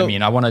 Okay. So I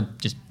mean, I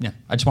just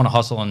want to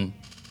hustle and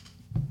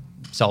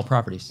sell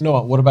properties.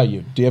 Noah, what about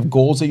you? Do you have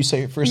goals that you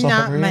say for yourself?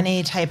 Not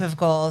many type of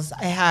goals.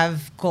 I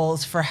have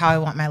goals for how I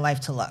want my life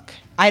to look.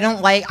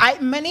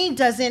 Money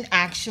doesn't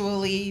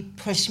actually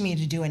push me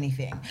to do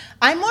anything.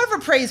 I'm more of a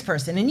praise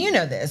person, and you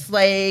know this.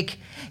 Like,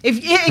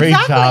 Great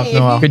job,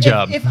 Noah. Good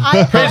job.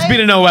 Praise be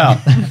to Noel.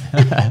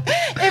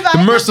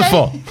 The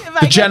merciful,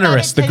 the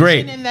generous, the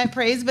great. In that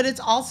praise, but it's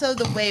also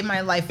the way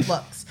my life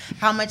looks.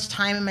 How much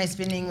time am I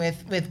spending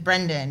with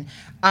Brendan?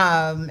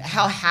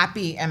 How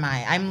happy am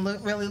I? I'm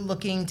really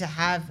looking to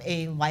have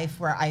a life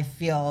where I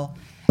feel.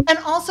 And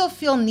also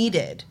feel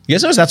needed. You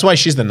guys notice that's why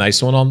she's the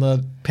nice one on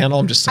the panel?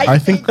 I'm just saying. I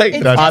think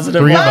that's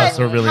positive. Three of us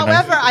are really nice.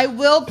 However, I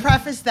will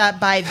preface that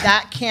by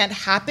that can't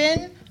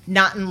happen,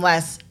 not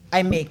unless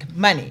I make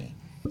money.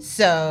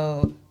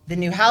 So the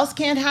new house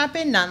can't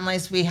happen, not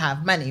unless we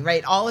have money,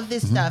 right? All of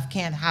this stuff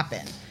can't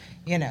happen,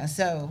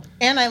 so,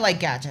 and I like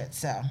gadgets,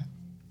 so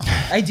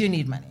I do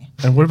need money.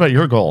 And what about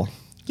your goal?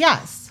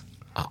 Yes.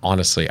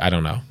 Honestly, I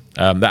don't know.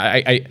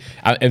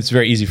 It's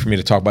very easy for me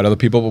to talk about other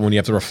people, but when you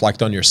have to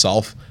reflect on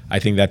yourself, I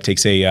think that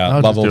takes a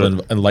level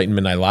of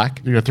enlightenment I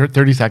lack. You got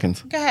 30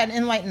 seconds. Go ahead,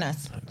 enlighten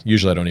us.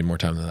 Usually I don't need more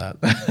time than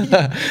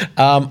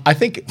that. I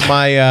think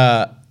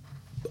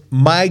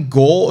my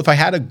goal, if I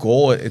had a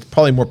goal, it's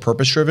probably more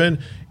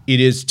purpose-driven. It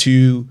is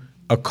to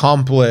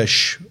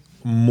accomplish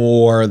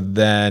more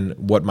than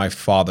what my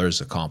father's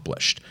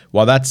accomplished.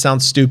 While that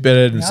sounds stupid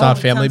and it's not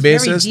family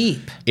basis,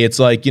 it's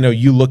like,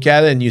 you look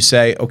at it and you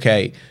say,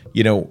 okay,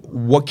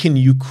 what can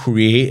you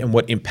create and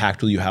what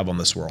impact will you have on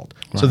this world?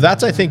 Wow. So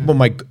that's, I think,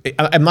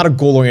 I'm not a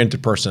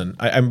goal-oriented person.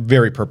 I'm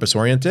very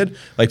purpose-oriented.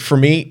 Like for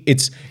me,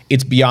 it's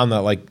beyond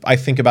that. Like I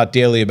think about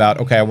daily about,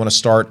 okay, I want to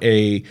start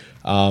a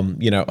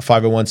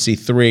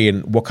 501c3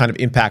 and what kind of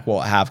impact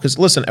will it have? Because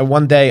listen,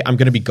 one day I'm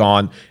going to be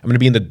gone. I'm going to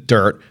be in the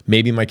dirt.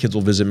 Maybe my kids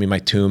will visit me, my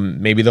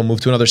tomb. Maybe they'll move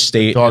to another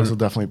state. Dogs will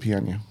definitely pee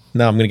on you.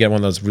 No, I'm going to get one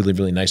of those really,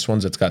 really nice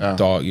ones that's got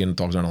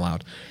dogs aren't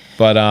allowed.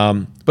 But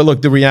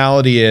look, the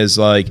reality is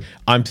like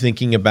I'm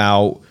thinking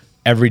about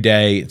every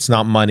day. It's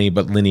not money,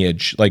 but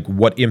lineage. Like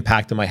what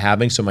impact am I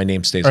having so my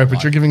name stays alive?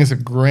 But you're giving us a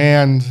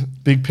grand,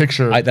 big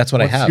picture. That's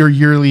what I have. Your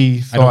yearly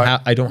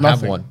thought? I don't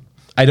have one.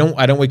 I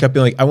don't wake up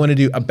being like, I want to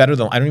do a better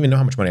than, I don't even know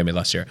how much money I made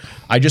last year.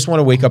 I just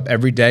want to wake up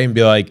every day and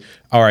be like,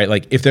 all right,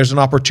 like if there's an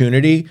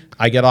opportunity,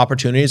 I get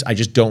opportunities. I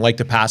just don't like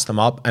to pass them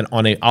up. And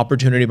on an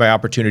opportunity by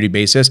opportunity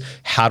basis,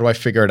 how do I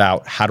figure it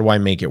out? How do I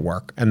make it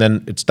work? And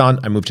then it's done.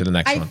 I move to the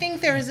next one. I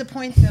think there is a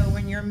point though,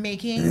 when you're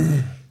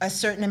making a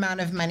certain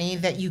amount of money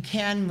that you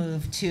can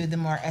move to the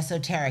more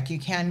esoteric. You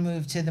can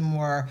move to the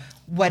more,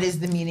 what is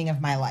the meaning of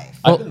my life?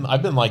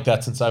 I've been like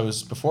that since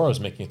before I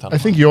was making a ton of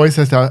I think you always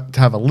have to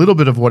have a little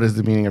bit of what is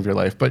the meaning of your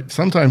life. But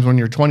sometimes when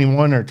you're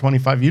 21 or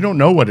 25, you don't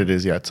know what it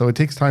is yet. So it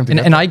takes time to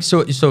get And there.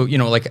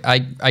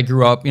 I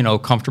grew up,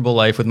 comfortable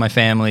life with my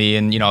family,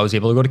 and I was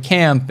able to go to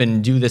camp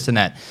and do this and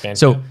that. Band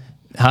so,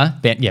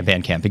 camp.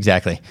 band camp,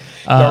 exactly.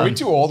 Are we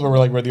too old where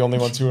we're the only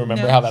ones who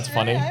remember how that's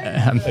funny?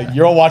 Like,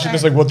 you're all watching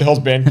this like, what the hell's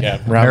band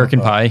camp? American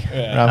Pie.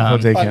 Ramapo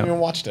Day I haven't Camp. even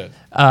watched it.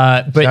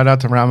 But Shout out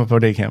to Ramapo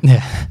Day Camp.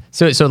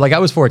 So like I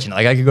was fortunate.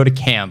 Like I could go to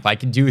camp, I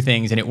could do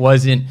things, and it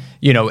wasn't,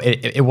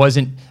 it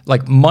wasn't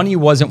like money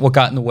wasn't what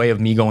got in the way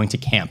of me going to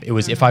camp. It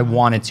was if I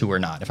wanted to or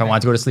not. If I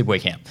wanted to go to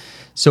sleepaway camp.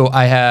 So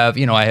I have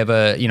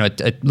a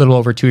little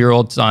over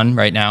 2-year-old son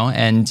right now,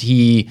 and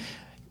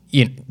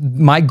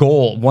my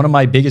goal, one of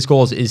my biggest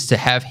goals, is to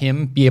have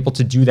him be able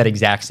to do that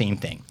exact same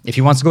thing. If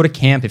he wants to go to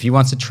camp, if he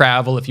wants to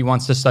travel, if he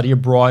wants to study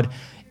abroad,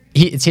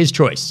 it's his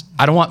choice.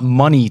 I don't want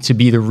money to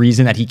be the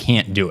reason that he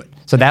can't do it.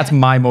 So that's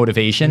my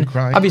motivation.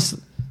 crying?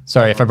 Obviously,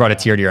 sorry if I brought a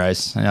tear to your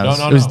eyes. I know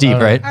No, it was deep,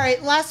 right? All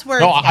right, last word.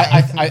 No,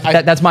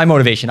 I That's my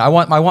motivation. I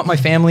want my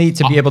family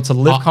to be able to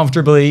live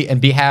comfortably and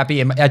be happy.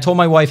 And I told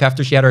my wife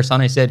after she had her son,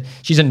 I said,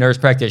 she's a nurse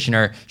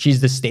practitioner. She's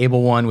the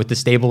stable one with the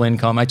stable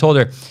income. I told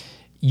her,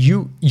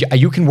 you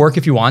can work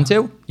if you want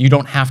to. You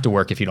don't have to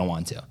work if you don't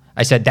want to.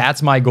 I said,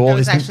 that's my goal. That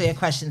was is to- actually a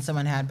question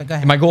someone had, but go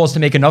ahead. my goal is to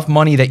make enough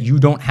money that you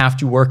don't have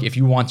to work if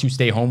you want to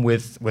stay home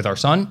with our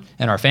son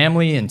and our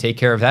family and take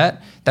care of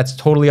that. That's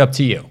totally up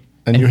to you.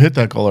 And you hit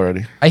that goal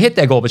already. I hit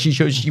that goal, but she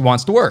shows she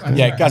wants to work.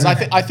 Yeah, guys,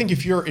 I think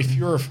if you're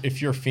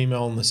a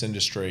female in this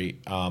industry,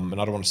 and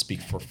I don't want to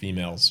speak for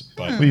females,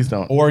 but Please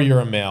don't. or you're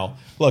a male.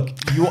 Look,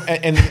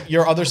 and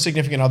your other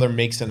significant other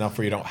makes enough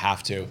where you don't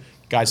have to.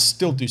 Guys,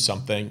 still do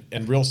something.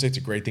 And real estate's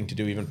a great thing to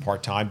do, even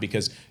part-time,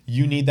 because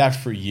you need that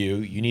for you.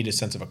 You need a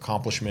sense of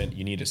accomplishment.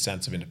 You need a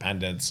sense of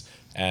independence.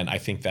 And I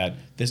think that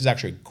this is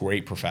actually a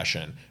great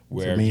profession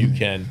where you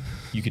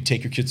could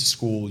take your kids to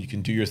school, you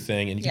can do your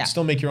thing, and you can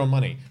still make your own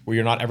money, where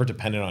you're not ever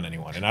dependent on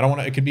anyone. And I don't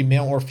want to, it could be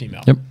male or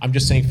female. Yep. I'm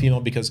just saying female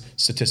because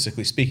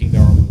statistically speaking,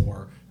 there are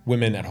more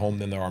women at home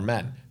than there are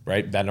men,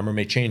 right? That number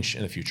may change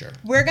in the future.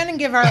 We're gonna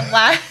give our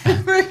last.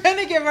 We're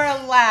gonna give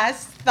our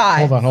last thought.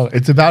 Hold on.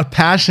 It's about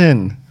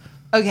passion.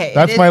 Okay,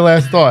 That's my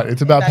last thought.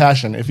 It's about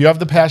passion. If you have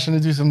the passion to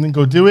do something,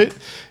 go do it.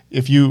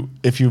 If you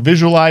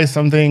visualize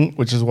something,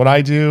 which is what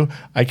I do,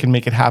 I can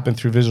make it happen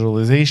through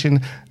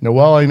visualization.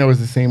 Noelle, I know, is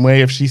the same way.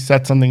 If she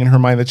sets something in her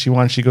mind that she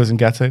wants, she goes and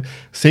gets it.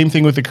 Same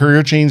thing with the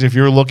career change. If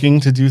you're looking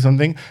to do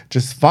something,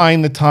 just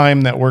find the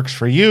time that works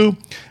for you.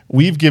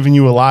 We've given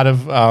you a lot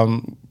of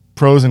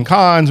pros and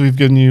cons. We've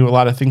given you a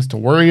lot of things to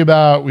worry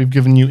about. We've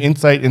given you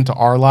insight into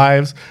our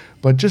lives.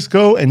 But just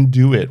go and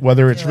do it.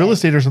 Whether it's real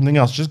estate or something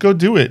else, just go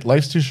do it.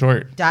 Life's too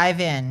short. Dive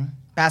in.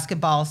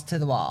 Basketballs to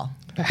the wall.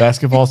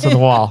 Basketballs to the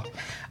wall.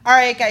 All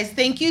right, guys.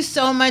 Thank you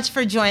so much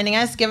for joining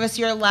us. Give us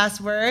your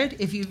last word.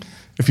 If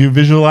you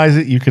visualize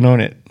it, you can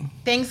own it.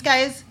 Thanks,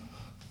 guys.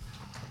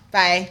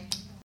 Bye.